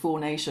EU of 4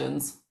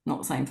 nations, not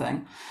the same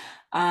thing.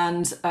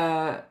 And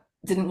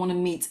didn't want to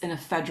meet in a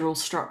federal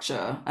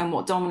structure. And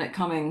what Dominic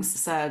Cummings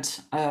said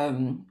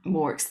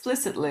more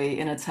explicitly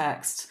in a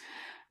text,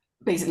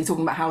 basically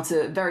talking about how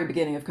to, very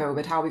beginning of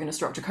COVID, how are we going to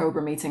structure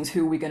Cobra meetings,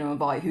 who are we going to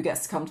invite, who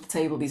gets to come to the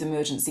table, these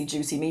emergency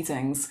juicy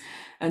meetings.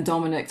 And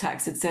Dominic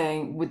texted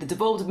saying, with the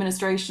devolved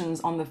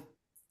administrations on the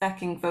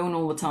fecking phone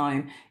all the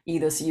time,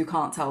 either so you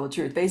can't tell the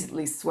truth,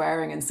 basically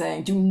swearing and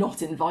saying, do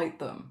not invite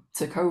them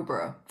to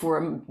Cobra for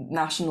a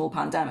national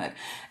pandemic.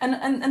 And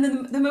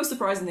the most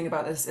surprising thing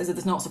about this is that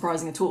it's not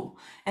surprising at all.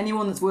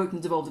 Anyone that's worked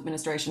in devolved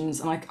administrations,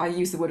 and I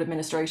use the word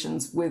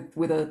administrations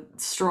with a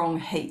strong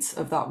hate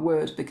of that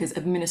word, because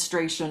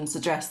administration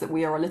suggests that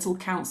we are a little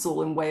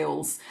council in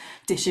Wales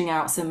dishing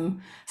out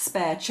some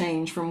spare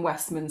change from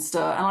Westminster.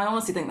 And I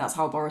honestly think that's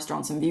how Boris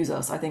Johnson views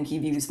us. I think he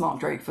views Mark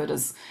Drakeford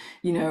as,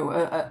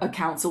 a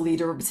council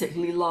leader of a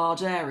particularly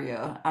large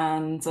area.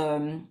 And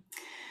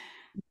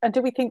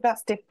do we think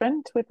that's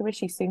different with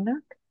Rishi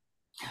Sunak?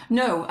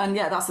 No, and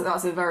yeah, that's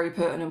a very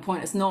pertinent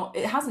point.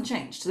 It hasn't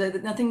changed.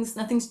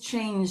 Nothing's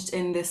changed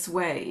in this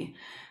way,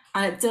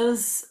 and it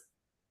does.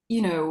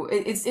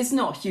 It's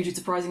not hugely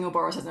surprising.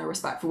 Boris has no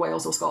respect for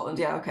Wales or Scotland.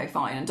 Yeah, okay,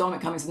 fine. And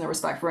Dominic Cummings has no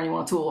respect for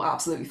anyone at all.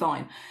 Absolutely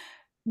fine.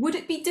 Would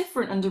it be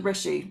different under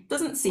Rishi?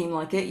 Doesn't seem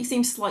like it. He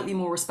seems slightly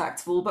more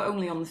respectful, but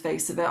only on the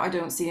face of it. I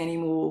don't see any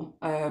more.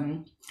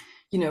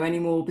 Any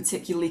more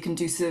particularly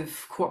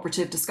conducive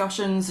cooperative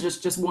discussions.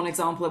 Just one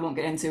example I won't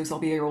get into because I'll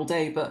be here all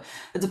day, but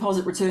the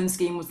deposit return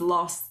scheme was the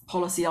last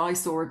policy I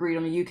saw agreed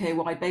on a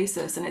UK-wide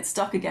basis, and it's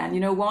stuck again. You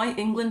know why?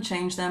 England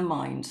changed their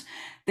mind.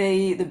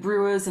 The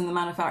brewers and the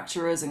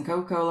manufacturers and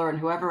Coca-Cola and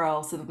whoever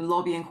else have been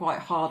lobbying quite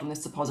hard on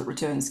this deposit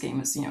return scheme.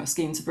 It's a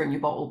scheme to bring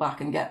your bottle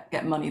back and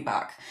get money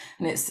back,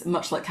 and it's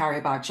much like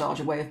carrier bag charge,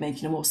 a way of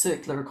making a more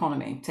circular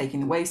economy,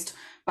 taking the waste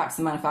back to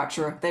the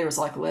manufacturer, they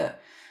recycle it.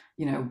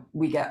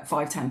 We get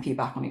 5-10p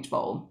back on each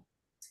bottle.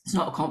 It's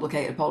not a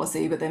complicated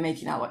policy, but they're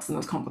making out like it's the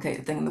most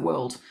complicated thing in the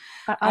world.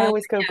 I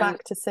always go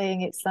back to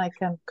saying it's like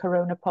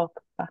Corona Pop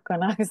back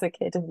when I was a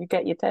kid, and you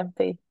get your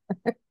 10p.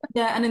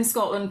 Yeah, and in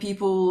Scotland,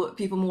 people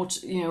more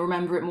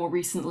remember it more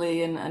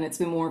recently, and it's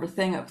been more of a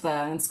thing up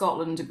there. And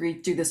Scotland agreed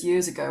to do this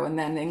years ago, and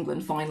then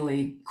England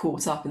finally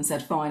caught up and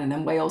said fine, and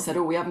then Wales said,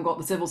 oh, we haven't got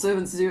the civil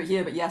servants to do it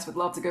here, but yes, we'd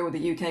love to go with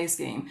the UK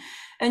scheme.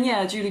 And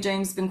yeah, Julie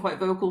James has been quite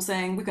vocal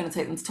saying we're going to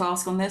take them to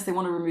task on this. They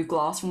want to remove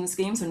glass from the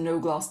scheme, so no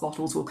glass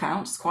bottles will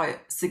count. It's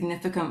quite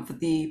significant for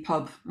the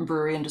pub and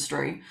brewery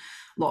industry.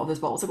 A lot of those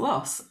bottles are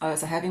glass.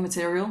 It's a heavy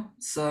material.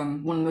 It's one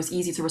of the most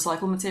easy to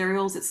recycle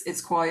materials.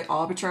 It's quite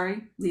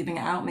arbitrary. Leaving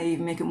it out may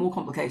even make it more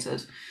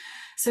complicated.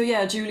 So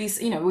yeah, Julie's,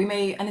 we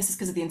may, and this is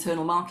because of the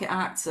Internal Market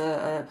Act,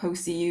 a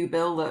post-EU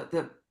bill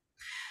that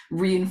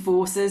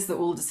reinforces that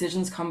all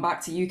decisions come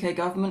back to UK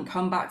government,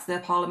 come back to their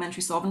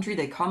parliamentary sovereignty.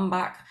 They come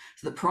back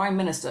to the Prime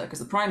Minister, because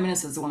the Prime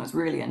Minister is the one that's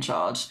really in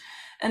charge.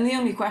 And the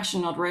only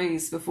question I'd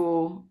raise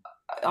before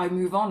I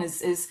move on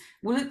is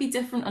will it be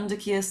different under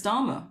Keir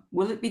Starmer?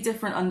 Will it be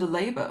different under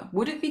Labour?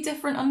 Would it be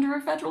different under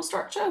a federal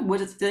structure?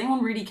 Does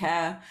anyone really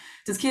care?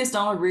 Does Keir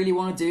Starmer really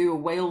want to do a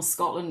Wales,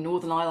 Scotland,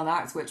 Northern Ireland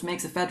Act which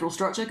makes a federal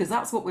structure? Because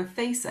that's what we're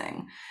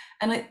facing.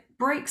 And it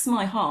breaks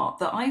my heart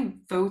that I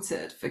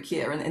voted for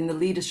Keir in the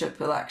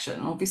leadership election.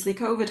 Obviously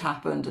COVID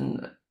happened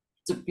and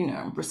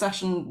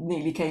recession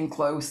nearly came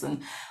close,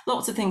 and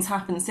lots of things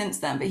happened since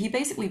then. But he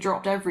basically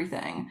dropped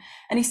everything,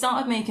 and he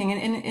started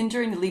making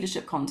during the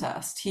leadership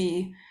contest,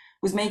 he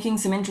was making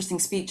some interesting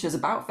speeches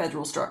about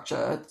federal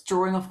structure,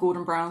 drawing off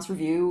Gordon Brown's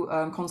review,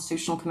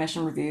 Constitutional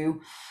Commission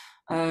review.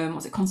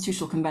 Was it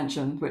Constitutional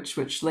Convention,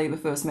 which Labour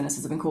First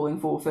Ministers have been calling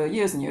for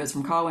years and years,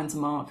 from Carwyn to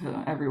Mark,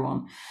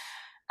 everyone.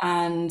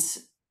 And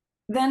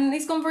then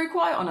he's gone very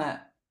quiet on it.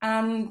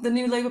 And the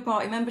new Labour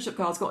Party membership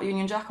card's got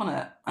Union Jack on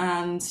it.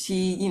 And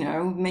he,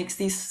 makes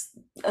these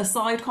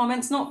aside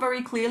comments, not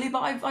very clearly,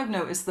 but I've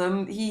noticed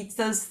them. He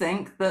does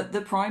think that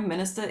the Prime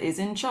Minister is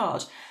in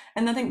charge.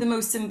 And I think the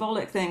most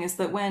symbolic thing is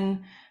that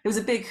when there was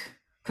a big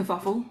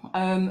kerfuffle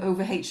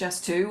over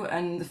HS2,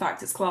 and the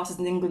fact it's classed as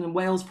an England and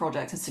Wales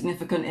project has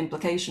significant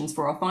implications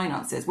for our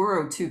finances. We're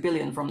owed $2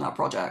 billion from that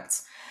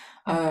project.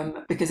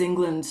 Because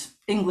England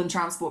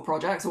transport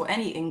projects, or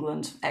any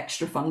England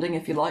extra funding,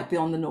 if you like,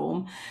 beyond the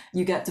norm,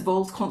 you get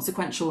devolved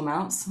consequential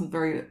amounts.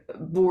 Very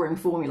boring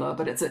formula,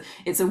 but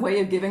it's a way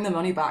of giving the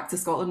money back to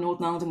Scotland,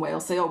 Northern Ireland, and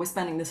Wales. Say, oh, we're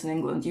spending this in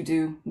England. You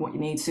do what you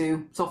need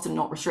to. It's often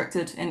not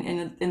restricted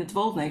in the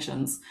devolved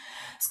nations.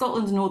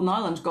 Scotland and Northern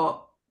Ireland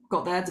got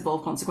their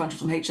devolved consequentials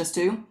from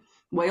HS2.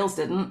 Wales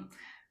didn't.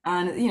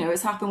 And,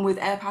 it's happened with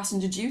air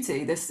passenger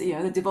duty.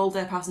 They devolved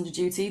air passenger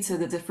duty to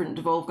the different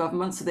devolved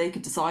governments so they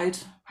could decide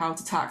how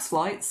to tax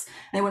flights.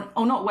 And they went,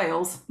 oh, not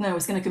Wales. No,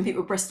 it's going to compete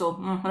with Bristol.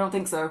 I don't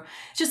think so.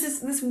 It's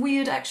just this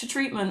weird extra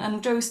treatment.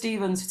 And Jo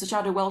Stevens, who's the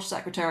Shadow Welsh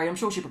Secretary, I'm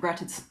sure she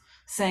regretted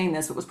saying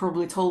this, but was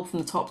probably told from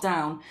the top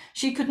down,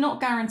 she could not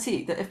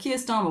guarantee that if Keir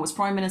Starmer was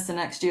Prime Minister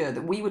next year,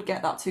 that we would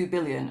get that $2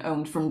 billion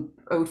owed from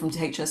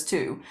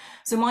HS2.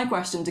 So my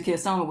question to Keir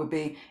Starmer would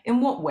be, in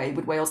what way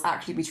would Wales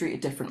actually be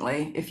treated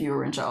differently if you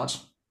were in charge?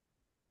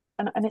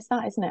 And it's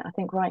that, isn't it? I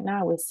think right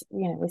now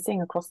we're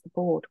seeing across the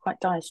board quite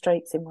dire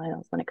straits in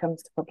Wales when it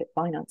comes to public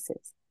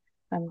finances.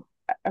 And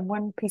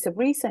one piece of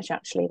research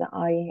actually that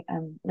I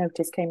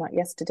noticed came out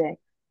yesterday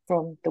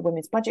from the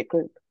Women's Budget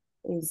Group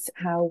is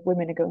how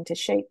women are going to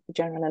shape the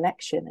general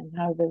election and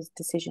how those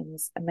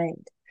decisions are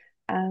made.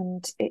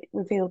 And it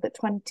revealed that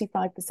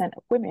 25%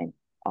 of women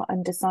are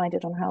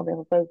undecided on how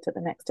they'll vote at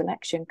the next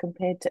election,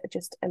 compared to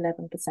just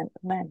 11% of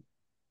men.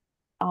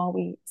 Are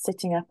we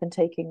sitting up and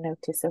taking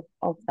notice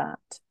of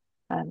that?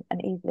 And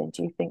Evelyn,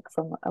 do you think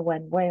from a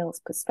When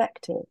Wales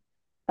perspective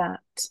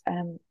that,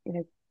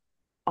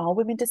 are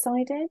women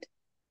decided?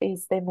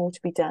 Is there more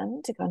to be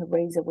done to kind of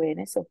raise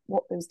awareness of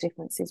what those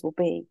differences will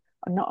be?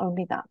 And not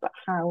only that, but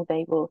how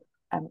they will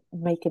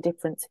make a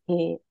difference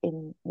here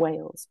in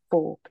Wales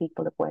for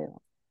people of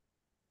Wales.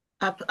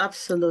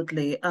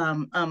 Absolutely.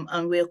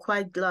 And we're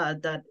quite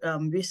glad that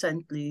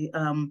recently,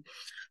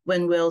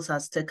 when Wales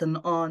has taken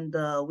on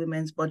the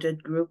Women's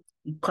Budget Group,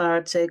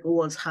 Karatech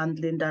was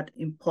handling that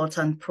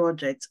important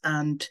project.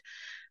 And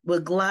we're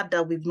glad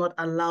that we've not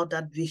allowed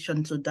that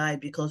vision to die,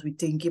 because we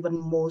think even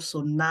more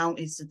so now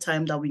is the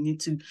time that we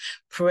need to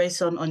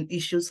press on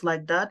issues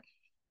like that,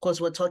 because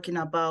we're talking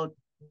about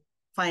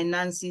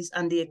finances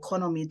and the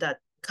economy that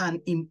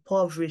can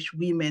impoverish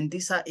women.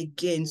 These are,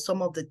 again,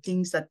 some of the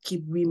things that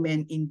keep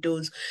women in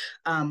those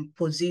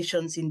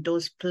positions, in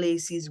those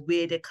places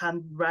where they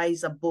can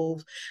rise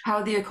above.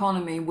 How the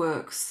economy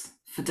works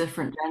for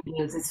different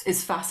genders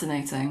is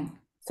fascinating.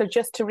 So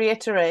just to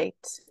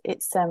reiterate,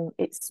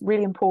 it's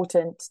really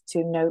important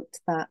to note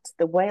that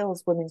the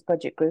Wales Women's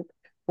Budget Group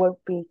won't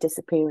be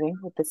disappearing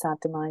with the sad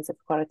demise of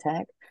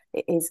Karatech.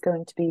 It is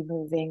going to be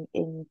moving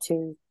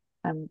into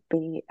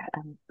be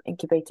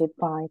incubated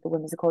by the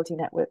Women's Equality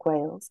Network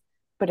Wales.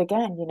 But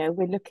again,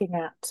 we're looking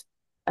at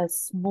a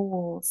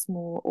small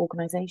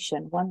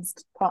organisation, one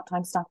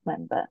part-time staff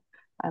member,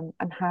 and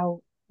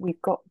how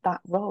we've got that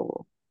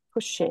role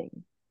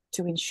pushing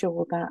to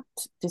ensure that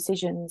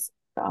decisions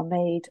that are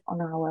made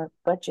on our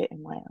budget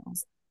in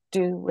Wales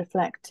do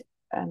reflect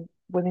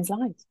women's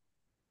lives.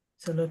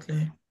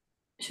 Absolutely.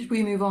 Should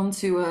we move on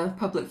to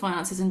public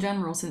finances in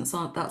general, since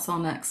that's our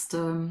next...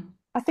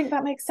 I think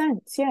that makes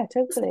sense. Yeah,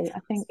 totally.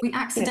 I think we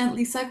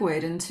accidentally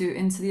segued into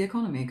the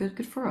economy.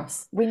 Good for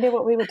us. We knew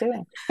what we were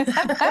doing.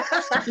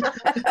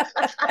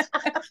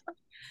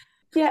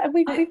 Yeah, and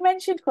we've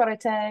mentioned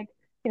Karatech,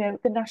 the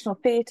National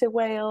Theatre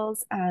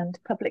Wales and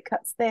public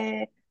cuts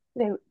there.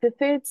 The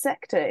third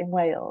sector in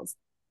Wales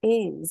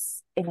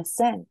is, in a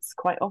sense,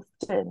 quite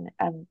often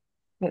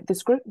the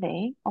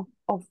scrutiny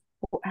of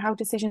how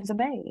decisions are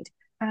made.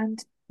 And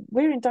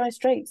we're in dire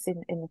straits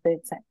in the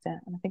third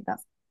sector. And I think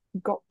that's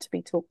got to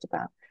be talked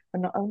about,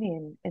 and not only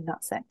in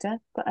that sector,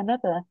 but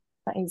another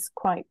that is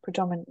quite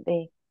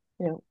predominantly,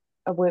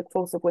 a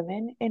workforce of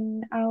women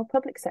in our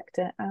public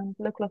sector and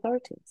local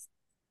authorities.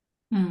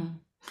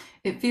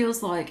 It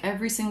feels like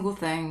every single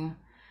thing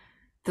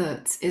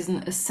that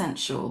isn't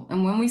essential.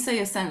 And when we say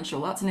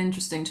essential, that's an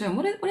interesting term.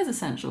 What is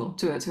essential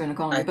to an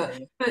economy? I But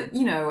think.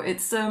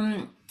 it's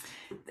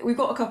we've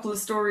got a couple of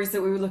stories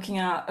that we were looking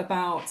at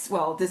about,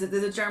 well, there's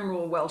a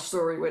general Welsh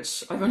story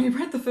which I've only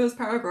read the first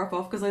paragraph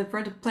of because I've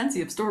read plenty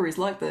of stories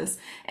like this.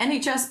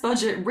 NHS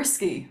budget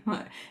risky.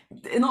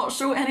 Not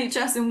sure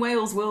NHS in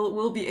Wales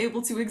will be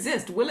able to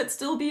exist. Will it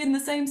still be in the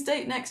same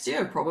state next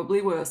year?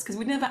 Probably worse, because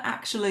we never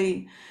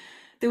actually.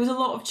 There was a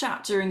lot of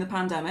chat during the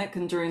pandemic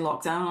and during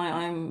lockdown.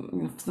 I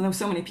know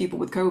so many people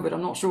with COVID.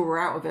 I'm not sure we're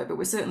out of it, but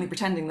we're certainly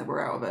pretending that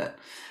we're out of it.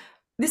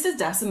 This has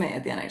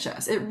decimated the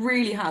NHS. It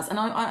really has, and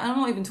I'm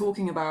not even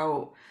talking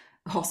about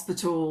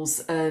hospitals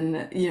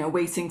and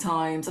waiting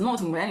times. I'm not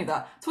talking about any of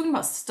that. I'm talking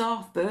about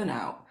staff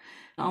burnout.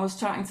 And I was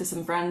chatting to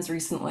some friends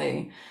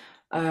recently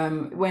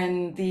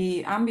when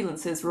the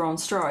ambulances were on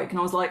strike, and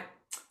I was like,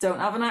 don't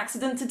have an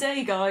accident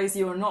today, guys.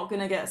 You're not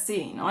going to get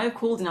seen. I have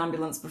called an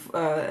ambulance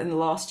in the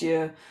last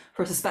year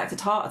for a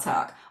suspected heart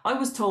attack. I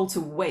was told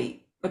to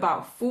wait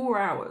about 4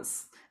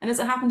 hours. And as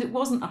it happened, it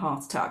wasn't a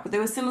heart attack, but there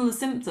were similar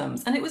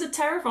symptoms. And it was a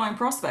terrifying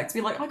prospect to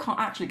be like, I can't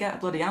actually get a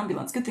bloody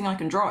ambulance. Good thing I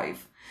can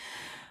drive.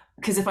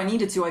 Because if I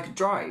needed to, I could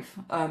drive,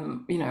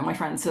 my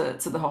friend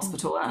to the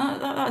hospital.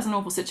 And that is an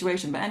awful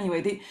situation. But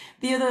anyway,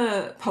 the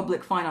other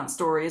public finance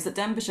story is that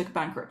Denbighshire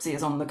bankruptcy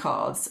is on the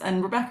cards.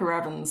 And Rebecca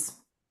Evans,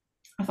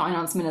 the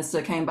finance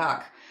minister, came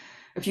back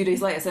a few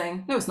days later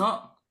saying, no, it's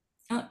not.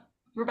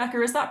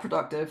 Rebecca, is that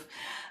productive?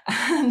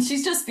 And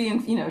she's just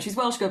being, she's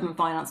Welsh Government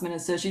Finance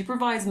Minister. She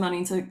provides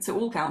money to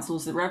all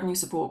councils, the revenue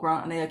support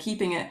grant, and they are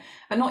keeping it,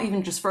 but not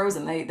even just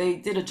frozen. They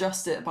did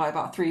adjust it by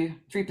about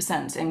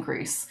 3%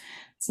 increase.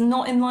 It's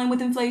not in line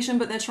with inflation,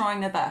 but they're trying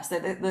their best.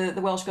 The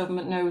Welsh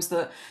Government knows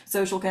that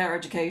social care,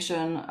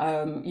 education,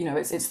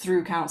 it's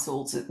through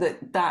councils.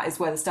 That is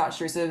where the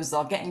statutory services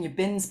are. Getting your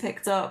bins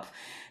picked up.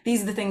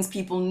 These are the things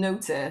people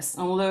notice.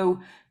 And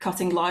although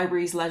cutting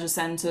libraries, leisure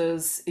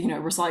centres,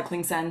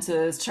 recycling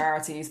centres,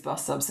 charities,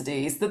 bus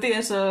subsidies, the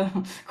theatre,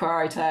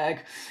 Cry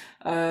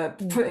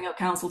putting up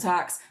council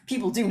tax,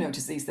 people do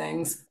notice these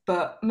things,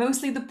 but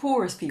mostly the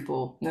poorest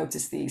people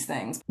notice these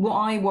things. What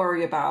I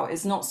worry about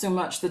is not so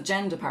much the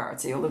gender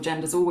parity, although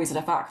gender's always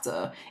a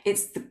factor,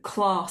 it's the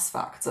class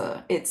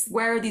factor. It's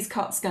where are these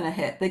cuts going to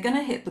hit? They're going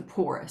to hit the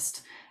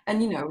poorest.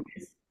 And,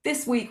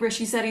 this week,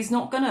 Rishi said he's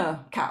not going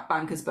to cap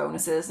bankers'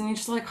 bonuses. And you're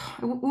just like,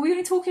 are we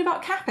only talking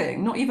about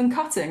capping, not even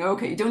cutting?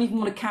 Okay, you don't even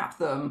want to cap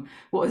them.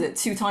 What is it,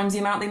 2 times the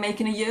amount they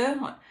make in a year?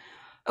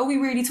 Are we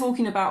really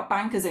talking about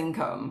bankers'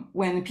 income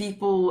when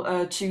people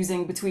are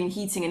choosing between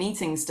heating and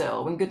eating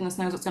still, when goodness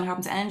knows what's going to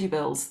happen to energy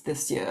bills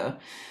this year?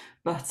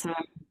 But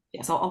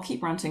yes, I'll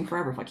keep ranting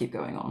forever if I keep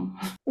going on.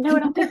 No,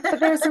 and I think,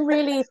 but there are some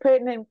really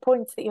pertinent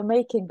points that you're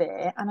making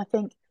there. And I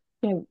think,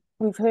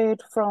 we've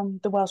heard from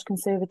the Welsh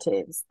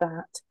Conservatives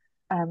that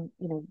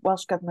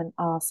Welsh Government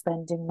are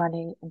spending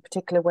money in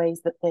particular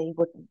ways that they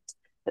wouldn't,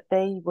 that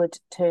they would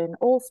turn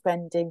all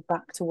spending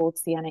back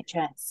towards the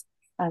NHS.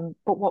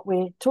 But what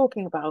we're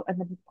talking about, and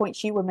the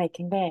points you were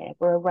making there,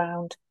 were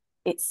around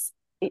it's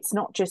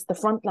not just the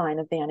front line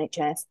of the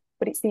NHS,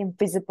 but it's the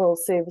invisible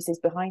services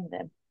behind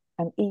them.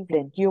 And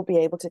Evelyn, you'll be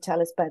able to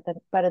tell us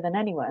better than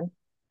anyone.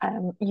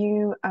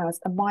 You, as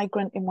a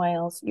migrant in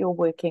Wales, you're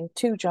working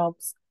 2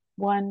 jobs,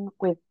 one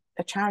with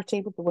a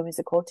charity, with the Women's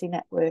Equality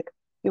Network.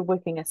 You're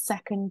working a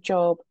second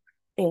job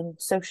in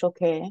social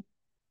care,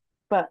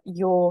 but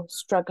you're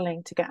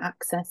struggling to get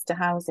access to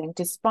housing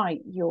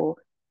despite your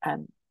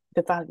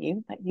the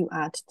value that you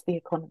add to the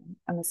economy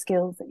and the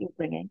skills that you're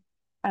bringing.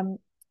 And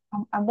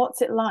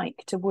what's it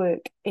like to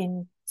work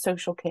in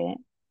social care,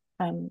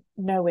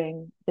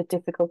 knowing the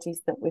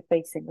difficulties that we're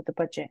facing with the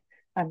budget?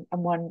 And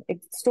one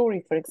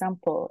story, for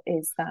example,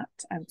 is that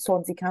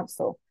Swansea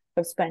Council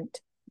have spent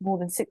more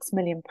than £6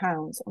 million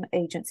on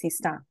agency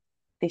staff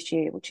this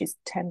year, which is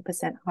 10%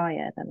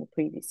 higher than the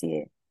previous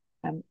year.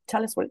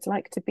 Tell us what it's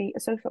like to be a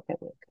social care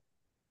worker.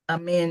 I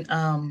mean,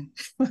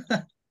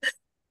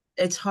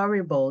 it's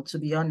horrible, to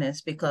be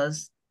honest,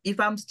 because if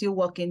I'm still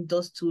working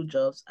those 2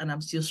 jobs and I'm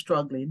still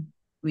struggling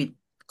with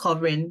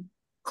covering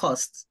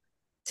costs,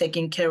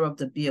 taking care of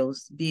the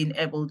bills, being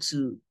able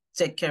to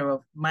take care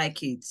of my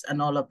kids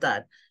and all of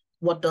that,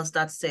 what does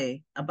that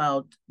say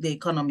about the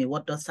economy?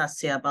 What does that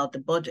say about the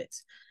budget?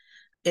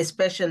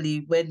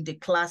 Especially when they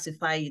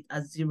classify it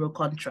as zero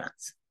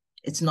contracts.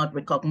 It's not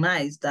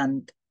recognized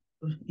and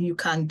you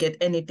can't get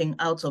anything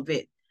out of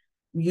it.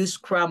 You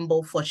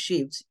scramble for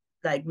shifts.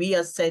 Like we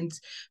are sent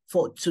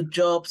to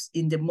jobs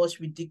in the most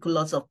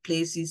ridiculous of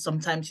places.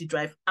 Sometimes you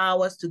drive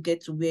hours to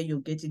get to where you're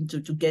getting to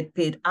get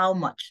paid how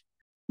much?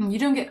 You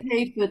don't get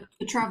paid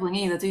for traveling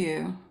either, do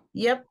you?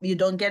 Yep, you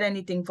don't get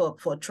anything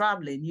for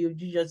traveling. You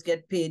just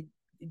get paid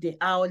the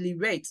hourly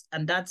rate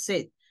and that's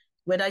it.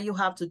 Whether you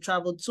have to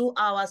travel 2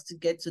 hours to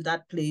get to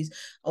that place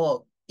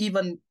or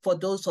even for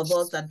those of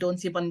us that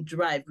don't even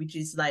drive, which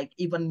is like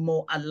even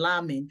more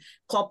alarming,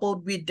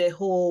 coupled with the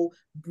whole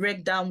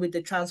breakdown with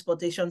the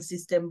transportation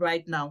system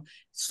right now.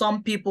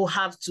 Some people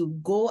have to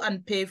go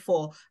and pay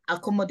for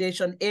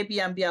accommodation,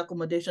 Airbnb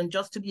accommodation,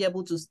 just to be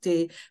able to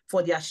stay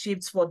for their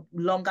shifts for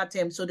longer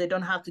term, so they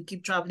don't have to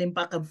keep traveling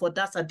back and forth.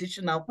 That's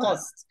additional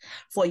cost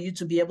for you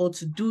to be able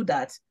to do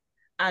that.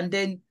 And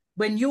then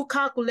when you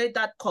calculate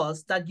that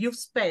cost that you've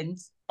spent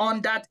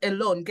on that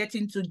alone,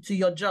 getting to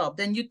your job,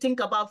 then you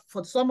think about,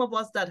 for some of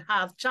us that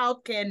have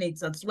childcare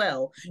needs as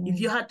well, if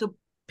you had to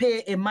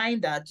pay a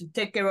minder to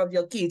take care of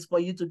your kids for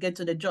you to get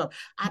to the job,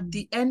 at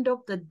the end of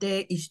the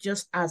day, it's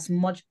just as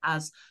much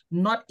as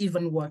not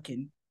even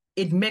working.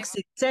 It makes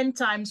it 10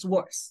 times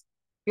worse.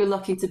 You're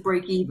lucky to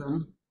break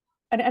even.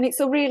 And it's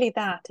really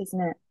that,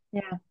 isn't it?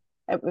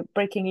 Yeah.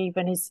 Breaking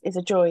even is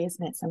a joy,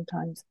 isn't it,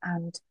 sometimes?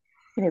 And,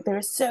 you know, there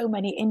are so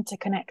many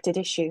interconnected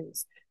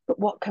issues. But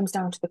what comes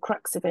down to the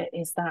crux of it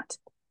is that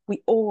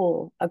we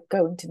all are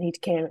going to need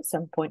care at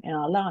some point in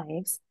our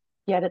lives.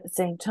 Yet at the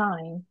same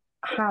time,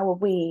 how are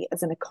we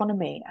as an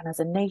economy and as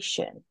a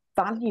nation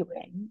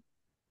valuing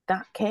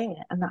that care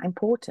and that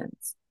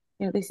importance?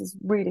 You know, this is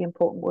really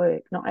important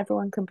work. Not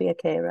everyone can be a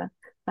carer,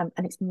 and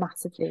it's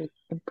massively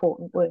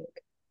important work.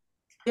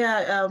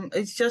 Yeah,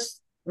 it's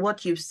just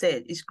what you've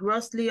said. It's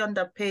grossly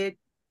underpaid,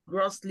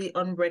 grossly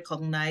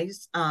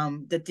unrecognized,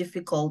 the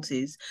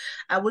difficulties.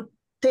 I would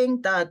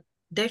think that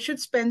they should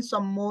spend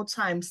some more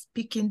time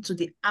speaking to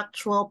the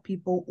actual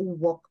people who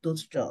work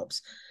those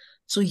jobs,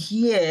 to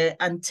hear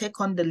and take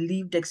on the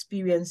lived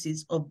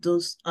experiences of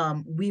those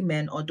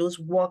women or those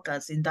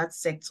workers in that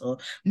sector.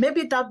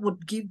 Maybe that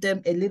would give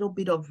them a little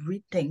bit of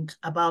rethink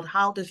about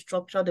how they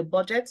structure the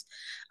budget.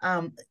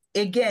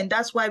 Again,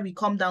 that's why we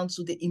come down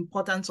to the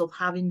importance of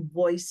having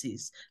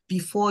voices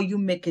before you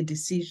make a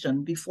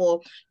decision, before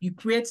you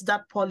create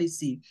that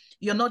policy.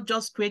 You're not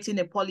just creating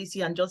a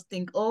policy and just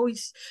think, oh,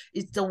 it's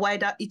the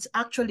wider, it's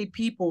actually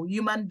people,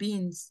 human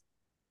beings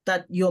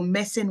that you're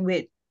messing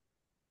with.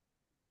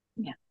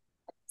 Yeah.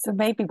 So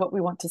maybe what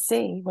we want to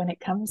see when it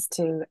comes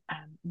to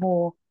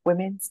more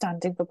women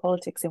standing for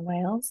politics in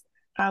Wales,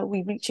 how are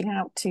we reaching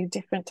out to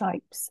different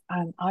types?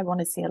 I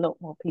want to see a lot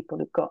more people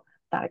who've got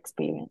that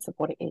experience of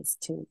what it is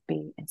to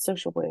be in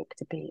social work,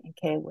 to be in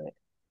care work,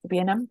 to be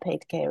an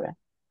unpaid carer,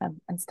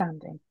 and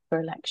standing for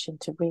election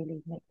to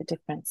really make the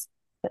difference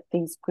that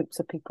these groups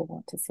of people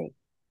want to see.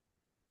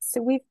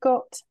 So we've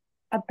got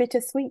a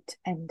bittersweet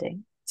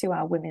ending to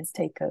our women's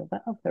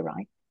takeover of the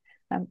right,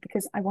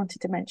 because I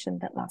wanted to mention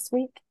that last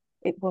week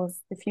it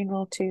was the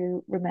funeral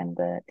to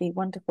remember the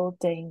wonderful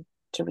Dame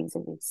Theresa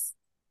Rees.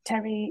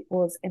 Terry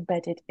was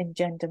embedded in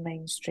gender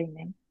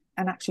mainstreaming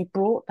and actually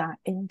brought that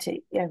into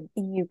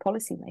EU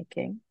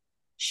policymaking.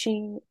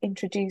 She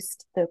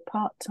introduced the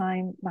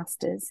part-time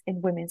Masters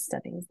in Women's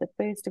Studies, the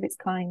first of its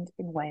kind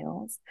in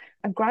Wales,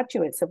 and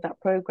graduates of that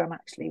programme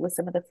actually were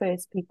some of the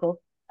first people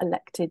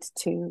elected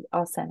to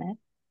our Senedd.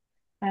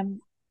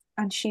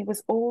 And she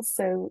was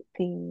also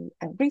the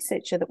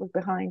researcher that was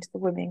behind the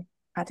Women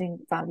Adding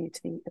Value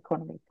to the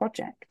Economy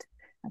project.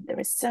 And there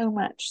is so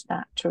much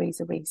that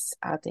Theresa Rees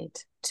added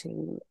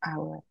to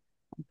our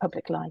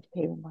public life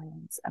here in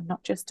Wales, and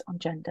not just on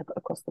gender, but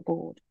across the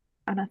board.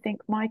 And I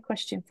think my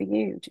question for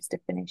you, just to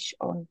finish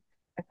on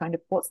a kind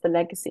of what's the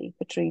legacy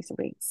for Theresa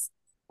Rees?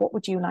 What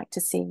would you like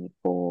to see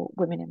for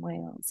women in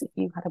Wales? If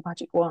you had a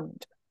magic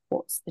wand,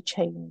 what's the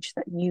change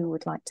that you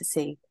would like to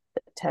see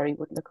that Terry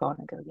would look on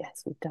and go,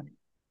 yes, we've done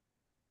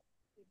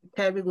it?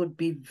 Terry would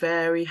be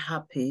very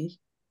happy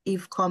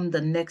if come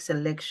the next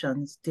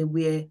elections, there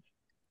were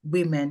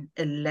women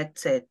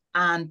elected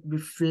and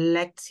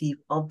reflective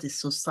of the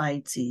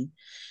society,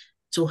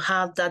 to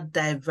have that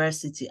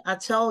diversity. I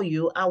tell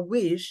you, I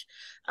wish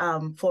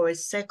for a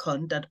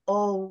second that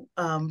all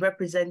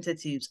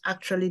representatives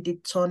actually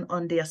did turn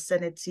on their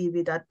Senate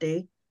TV that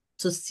day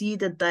to see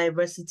the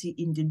diversity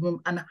in the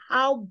room and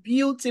how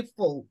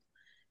beautiful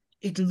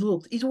it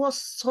looked. It was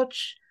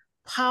such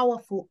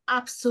powerful,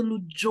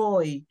 absolute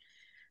joy.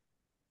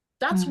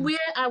 That's where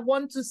I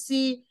want to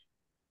see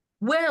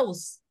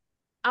Wales.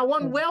 I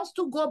want Wales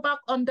to go back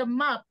on the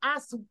map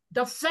as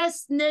the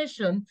first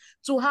nation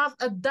to have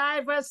a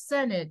diverse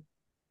Senate,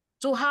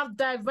 to have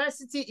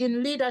diversity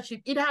in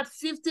leadership. It had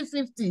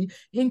 50-50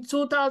 in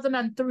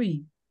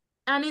 2003.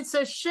 And it's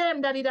a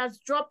shame that it has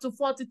dropped to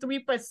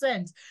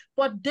 43%,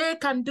 but they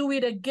can do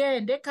it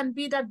again. They can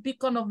be that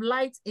beacon of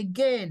light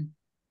again.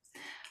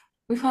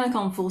 We've kind of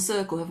gone full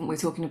circle, haven't we,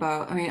 talking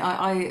about, I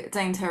mean,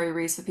 Dame Terry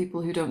Rees, for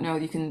people who don't know,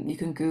 you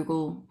can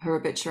Google her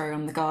obituary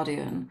on The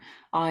Guardian.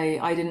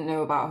 I didn't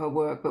know about her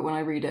work, but when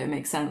I read it, it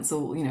makes sense.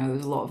 Or, you know,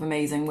 there's a lot of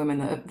amazing women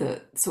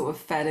that sort of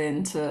fed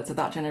into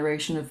that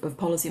generation of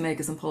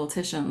policymakers and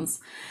politicians.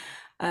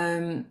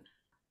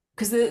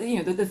 Because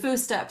the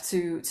first step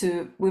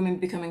to women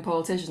becoming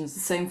politicians, the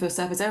same first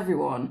step as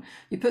everyone.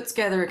 You put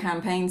together a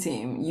campaign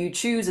team, you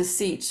choose a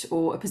seat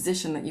or a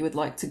position that you would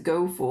like to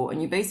go for,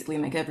 and you basically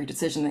make every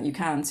decision that you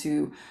can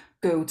to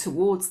go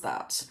towards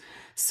that.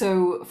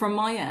 So from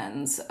my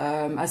end,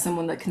 as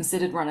someone that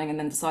considered running and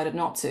then decided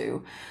not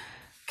to,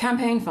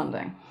 campaign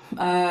funding.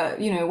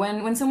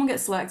 When someone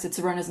gets selected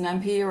to run as an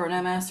MP or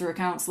an MS or a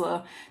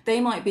councillor, they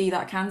might be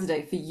that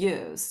candidate for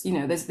years.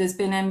 There's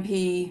been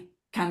MP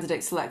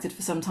candidates selected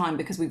for some time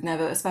because we've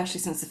never, especially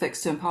since the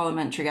Fixed Term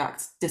Parliamentary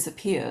Act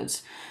disappeared,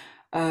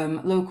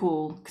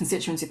 local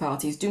constituency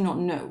parties do not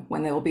know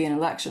when there will be an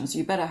election. So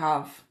you better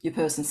have your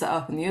person set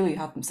up, and the earlier you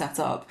have them set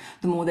up,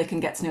 the more they can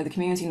get to know the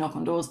community, knock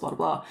on doors, blah, blah,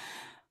 blah.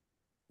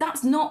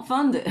 That's not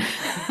funded.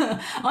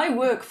 I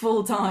work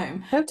full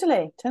time.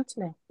 Totally.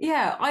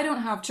 Yeah, I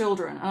don't have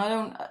children, and I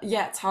don't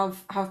yet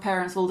have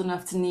parents old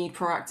enough to need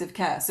proactive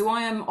care. So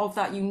I am of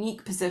that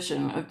unique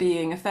position of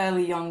being a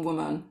fairly young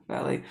woman,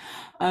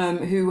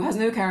 who has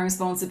no caring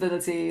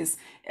responsibilities,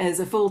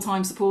 is a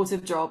full-time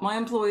supportive job. My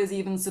employer is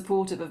even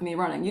supportive of me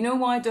running. You know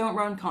why I don't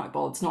run? Can't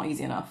bother. It's not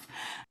easy enough.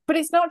 But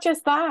it's not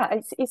just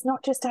that. It's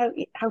not just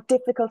how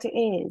difficult it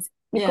is.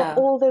 You've got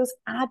Yeah. all those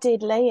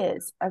added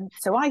layers.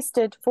 So I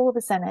stood for the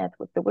Senedd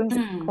with the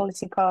Women's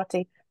Equality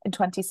Party in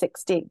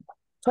 2016.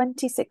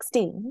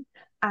 2016,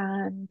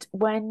 and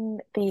when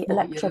the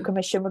Electoral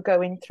Commission were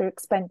going through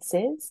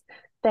expenses,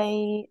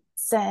 they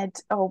said,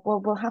 "Oh, well,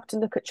 we'll have to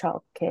look at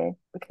childcare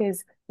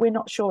because we're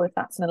not sure if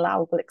that's an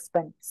allowable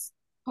expense."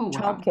 Oh, wow.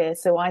 Childcare,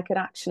 so I could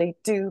actually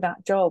do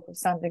that job of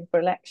standing for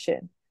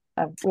election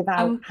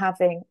without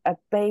having a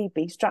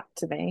baby strapped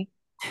to me,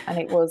 and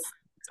it was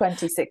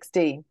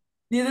 2016.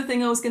 The other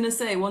thing I was going to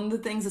say, one of the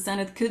things the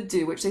Senedd could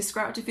do, which they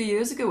scrapped a few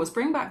years ago, was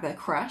bring back their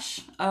creche.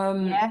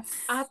 Yes,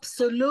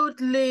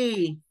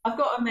 absolutely. I've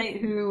got a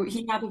mate who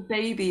he had a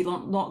baby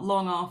not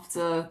long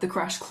after the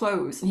creche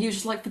closed, and he was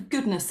just like, for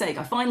goodness sake,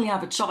 I finally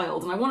have a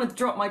child, and I wanted to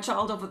drop my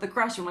child off at the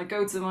creche when I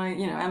go to my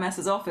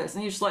MS's office,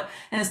 and he's just like,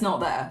 and it's not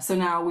there, so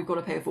now we've got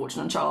to pay a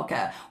fortune on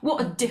childcare.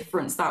 What a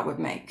difference that would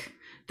make.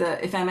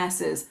 That if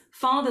MS's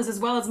fathers as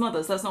well as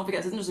mothers, let's not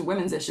forget, it's not just a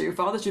women's issue.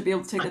 Fathers should be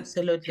able to take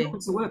their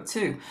children to work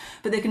too,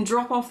 but they can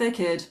drop off their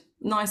kid,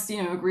 nice,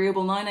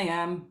 agreeable 9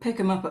 a.m., pick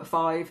them up at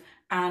 5,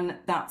 and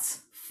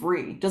that's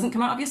free. Doesn't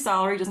come out of your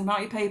salary, doesn't come out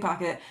of your pay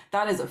packet.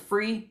 That is a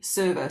free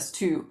service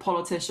to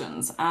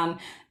politicians. And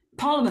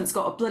Parliament's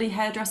got a bloody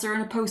hairdresser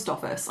and a post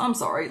office. I'm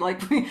sorry,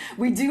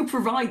 we do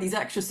provide these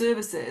extra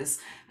services.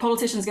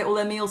 Politicians get all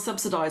their meals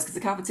subsidised because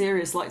the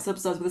cafeteria is slightly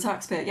subsidised with the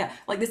taxpayer. Yeah,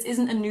 this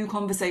isn't a new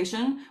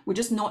conversation. We're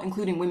just not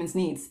including women's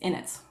needs in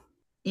it.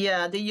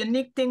 Yeah, the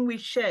unique thing we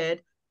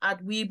shared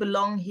at We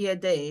Belong Here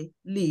Day,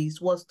 Liz,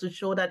 was to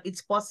show that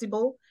it's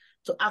possible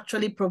to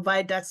actually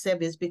provide that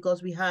service,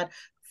 because we had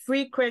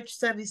free crèche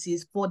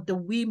services for the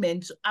women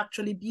to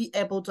actually be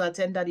able to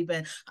attend that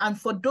event. And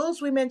for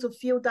those women to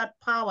feel that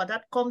power,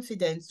 that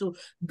confidence to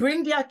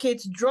bring their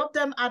kids, drop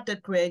them at the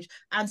crèche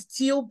and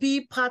still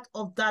be part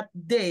of that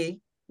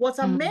day was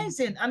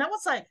amazing. And I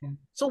was like,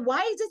 so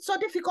why is it so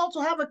difficult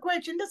to have a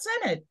crèche in the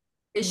Senedd?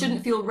 It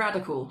shouldn't feel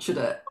radical, should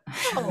it?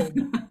 No.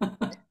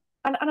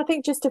 And I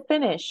think, just to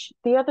finish,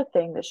 the other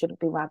thing that shouldn't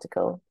be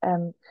radical,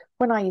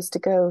 when I used to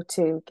go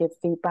to give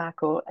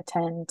feedback or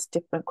attend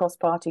different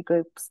cross-party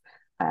groups,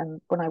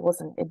 when I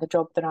wasn't in the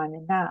job that I'm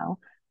in now,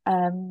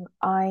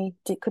 I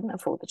couldn't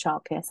afford the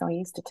childcare, so I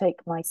used to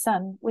take my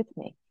son with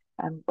me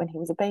when he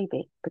was a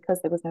baby,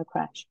 because there was no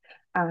creche.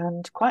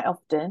 And quite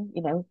often,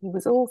 he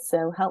was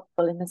also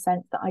helpful in the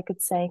sense that I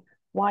could say,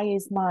 why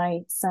is my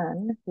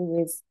son, who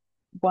is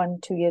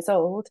 2 years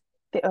old,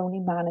 the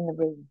only man in the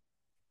room?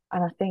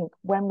 And I think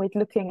when we're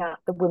looking at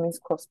the women's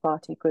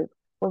cross-party group,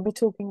 when we're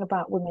talking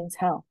about women's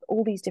health,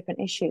 all these different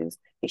issues,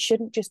 it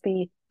shouldn't just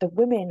be the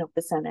women of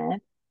the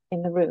Senedd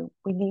in the room.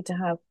 We need to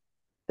have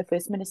the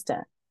First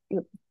Minister.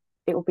 It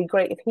would be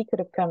great if he could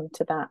have come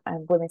to that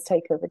Women's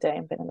Takeover Day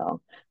and been along.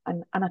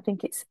 And I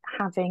think it's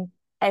having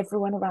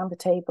everyone around the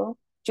table,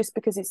 just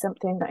because it's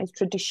something that is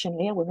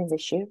traditionally a women's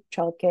issue,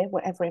 childcare,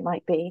 whatever it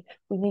might be.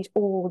 We need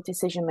all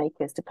decision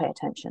makers to pay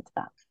attention to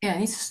that. Yeah, it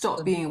needs to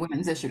stop being a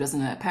women's issue,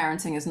 doesn't it?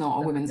 Parenting is not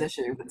a women's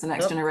issue. It's the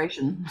next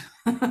generation.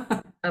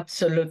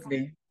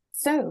 Absolutely.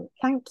 So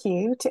thank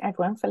you to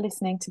everyone for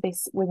listening to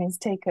this Women's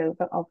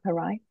Takeover of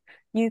Heraeth.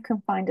 You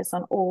can find us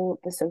on all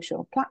the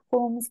social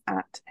platforms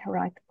at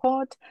Heraeth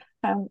Pod.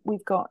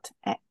 We've got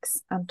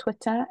X and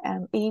Twitter.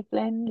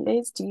 Evelyn,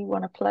 Liz, do you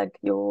want to plug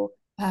your...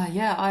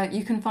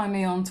 you can find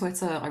me on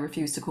Twitter. I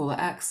refuse to call it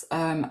X,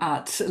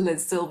 at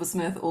Liz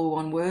Silversmith, all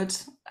one word.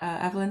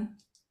 Evelyn?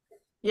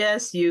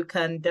 Yes, you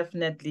can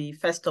definitely,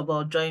 first of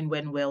all, join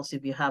When Wales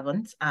if you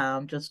haven't.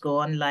 Just go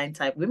online,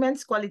 type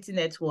Women's Quality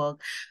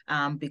Network,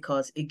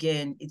 because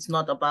again, it's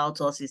not about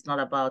us, it's not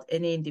about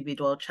any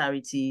individual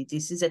charity.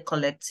 This is a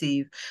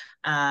collective,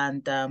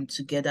 and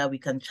together we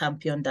can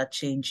champion that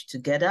change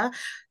together.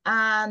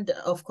 And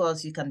of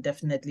course, you can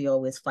definitely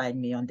always find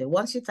me on there.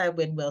 Once you type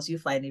When Wales, you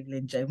find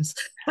Evelyn James.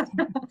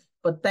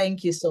 But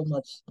thank you so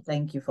much.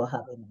 Thank you for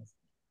having us.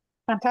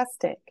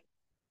 Fantastic.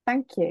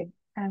 Thank you.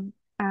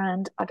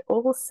 And I'd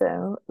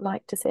also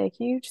like to say a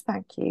huge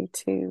thank you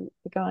to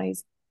the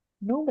guys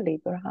normally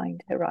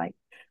behind Heraeth,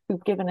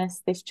 who've given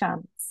us this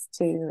chance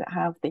to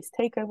have this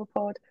takeover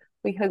pod.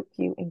 We hope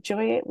you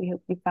enjoy it. We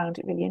hope you found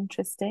it really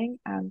interesting,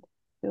 and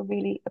we'll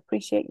really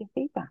appreciate your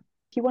feedback.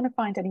 If you want to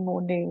find any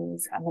more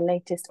news and the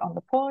latest on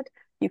the pod,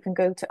 you can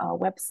go to our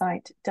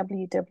website,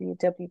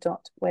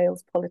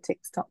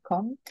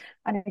 www.walespolitics.com.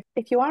 And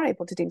if you are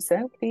able to do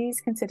so,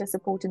 please consider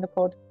supporting the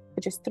pod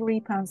for just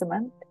 £3 a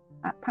month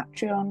at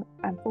Patreon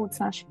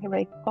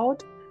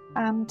 /HoorayPod.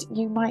 And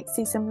you might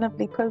see some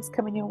lovely posts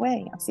coming your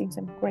way. I've seen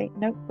some great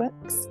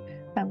notebooks.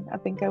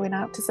 I've been going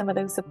out to some of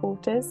those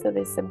supporters, so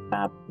there's some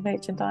fab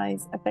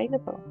merchandise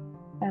available.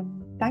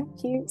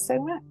 Thank you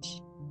so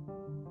much.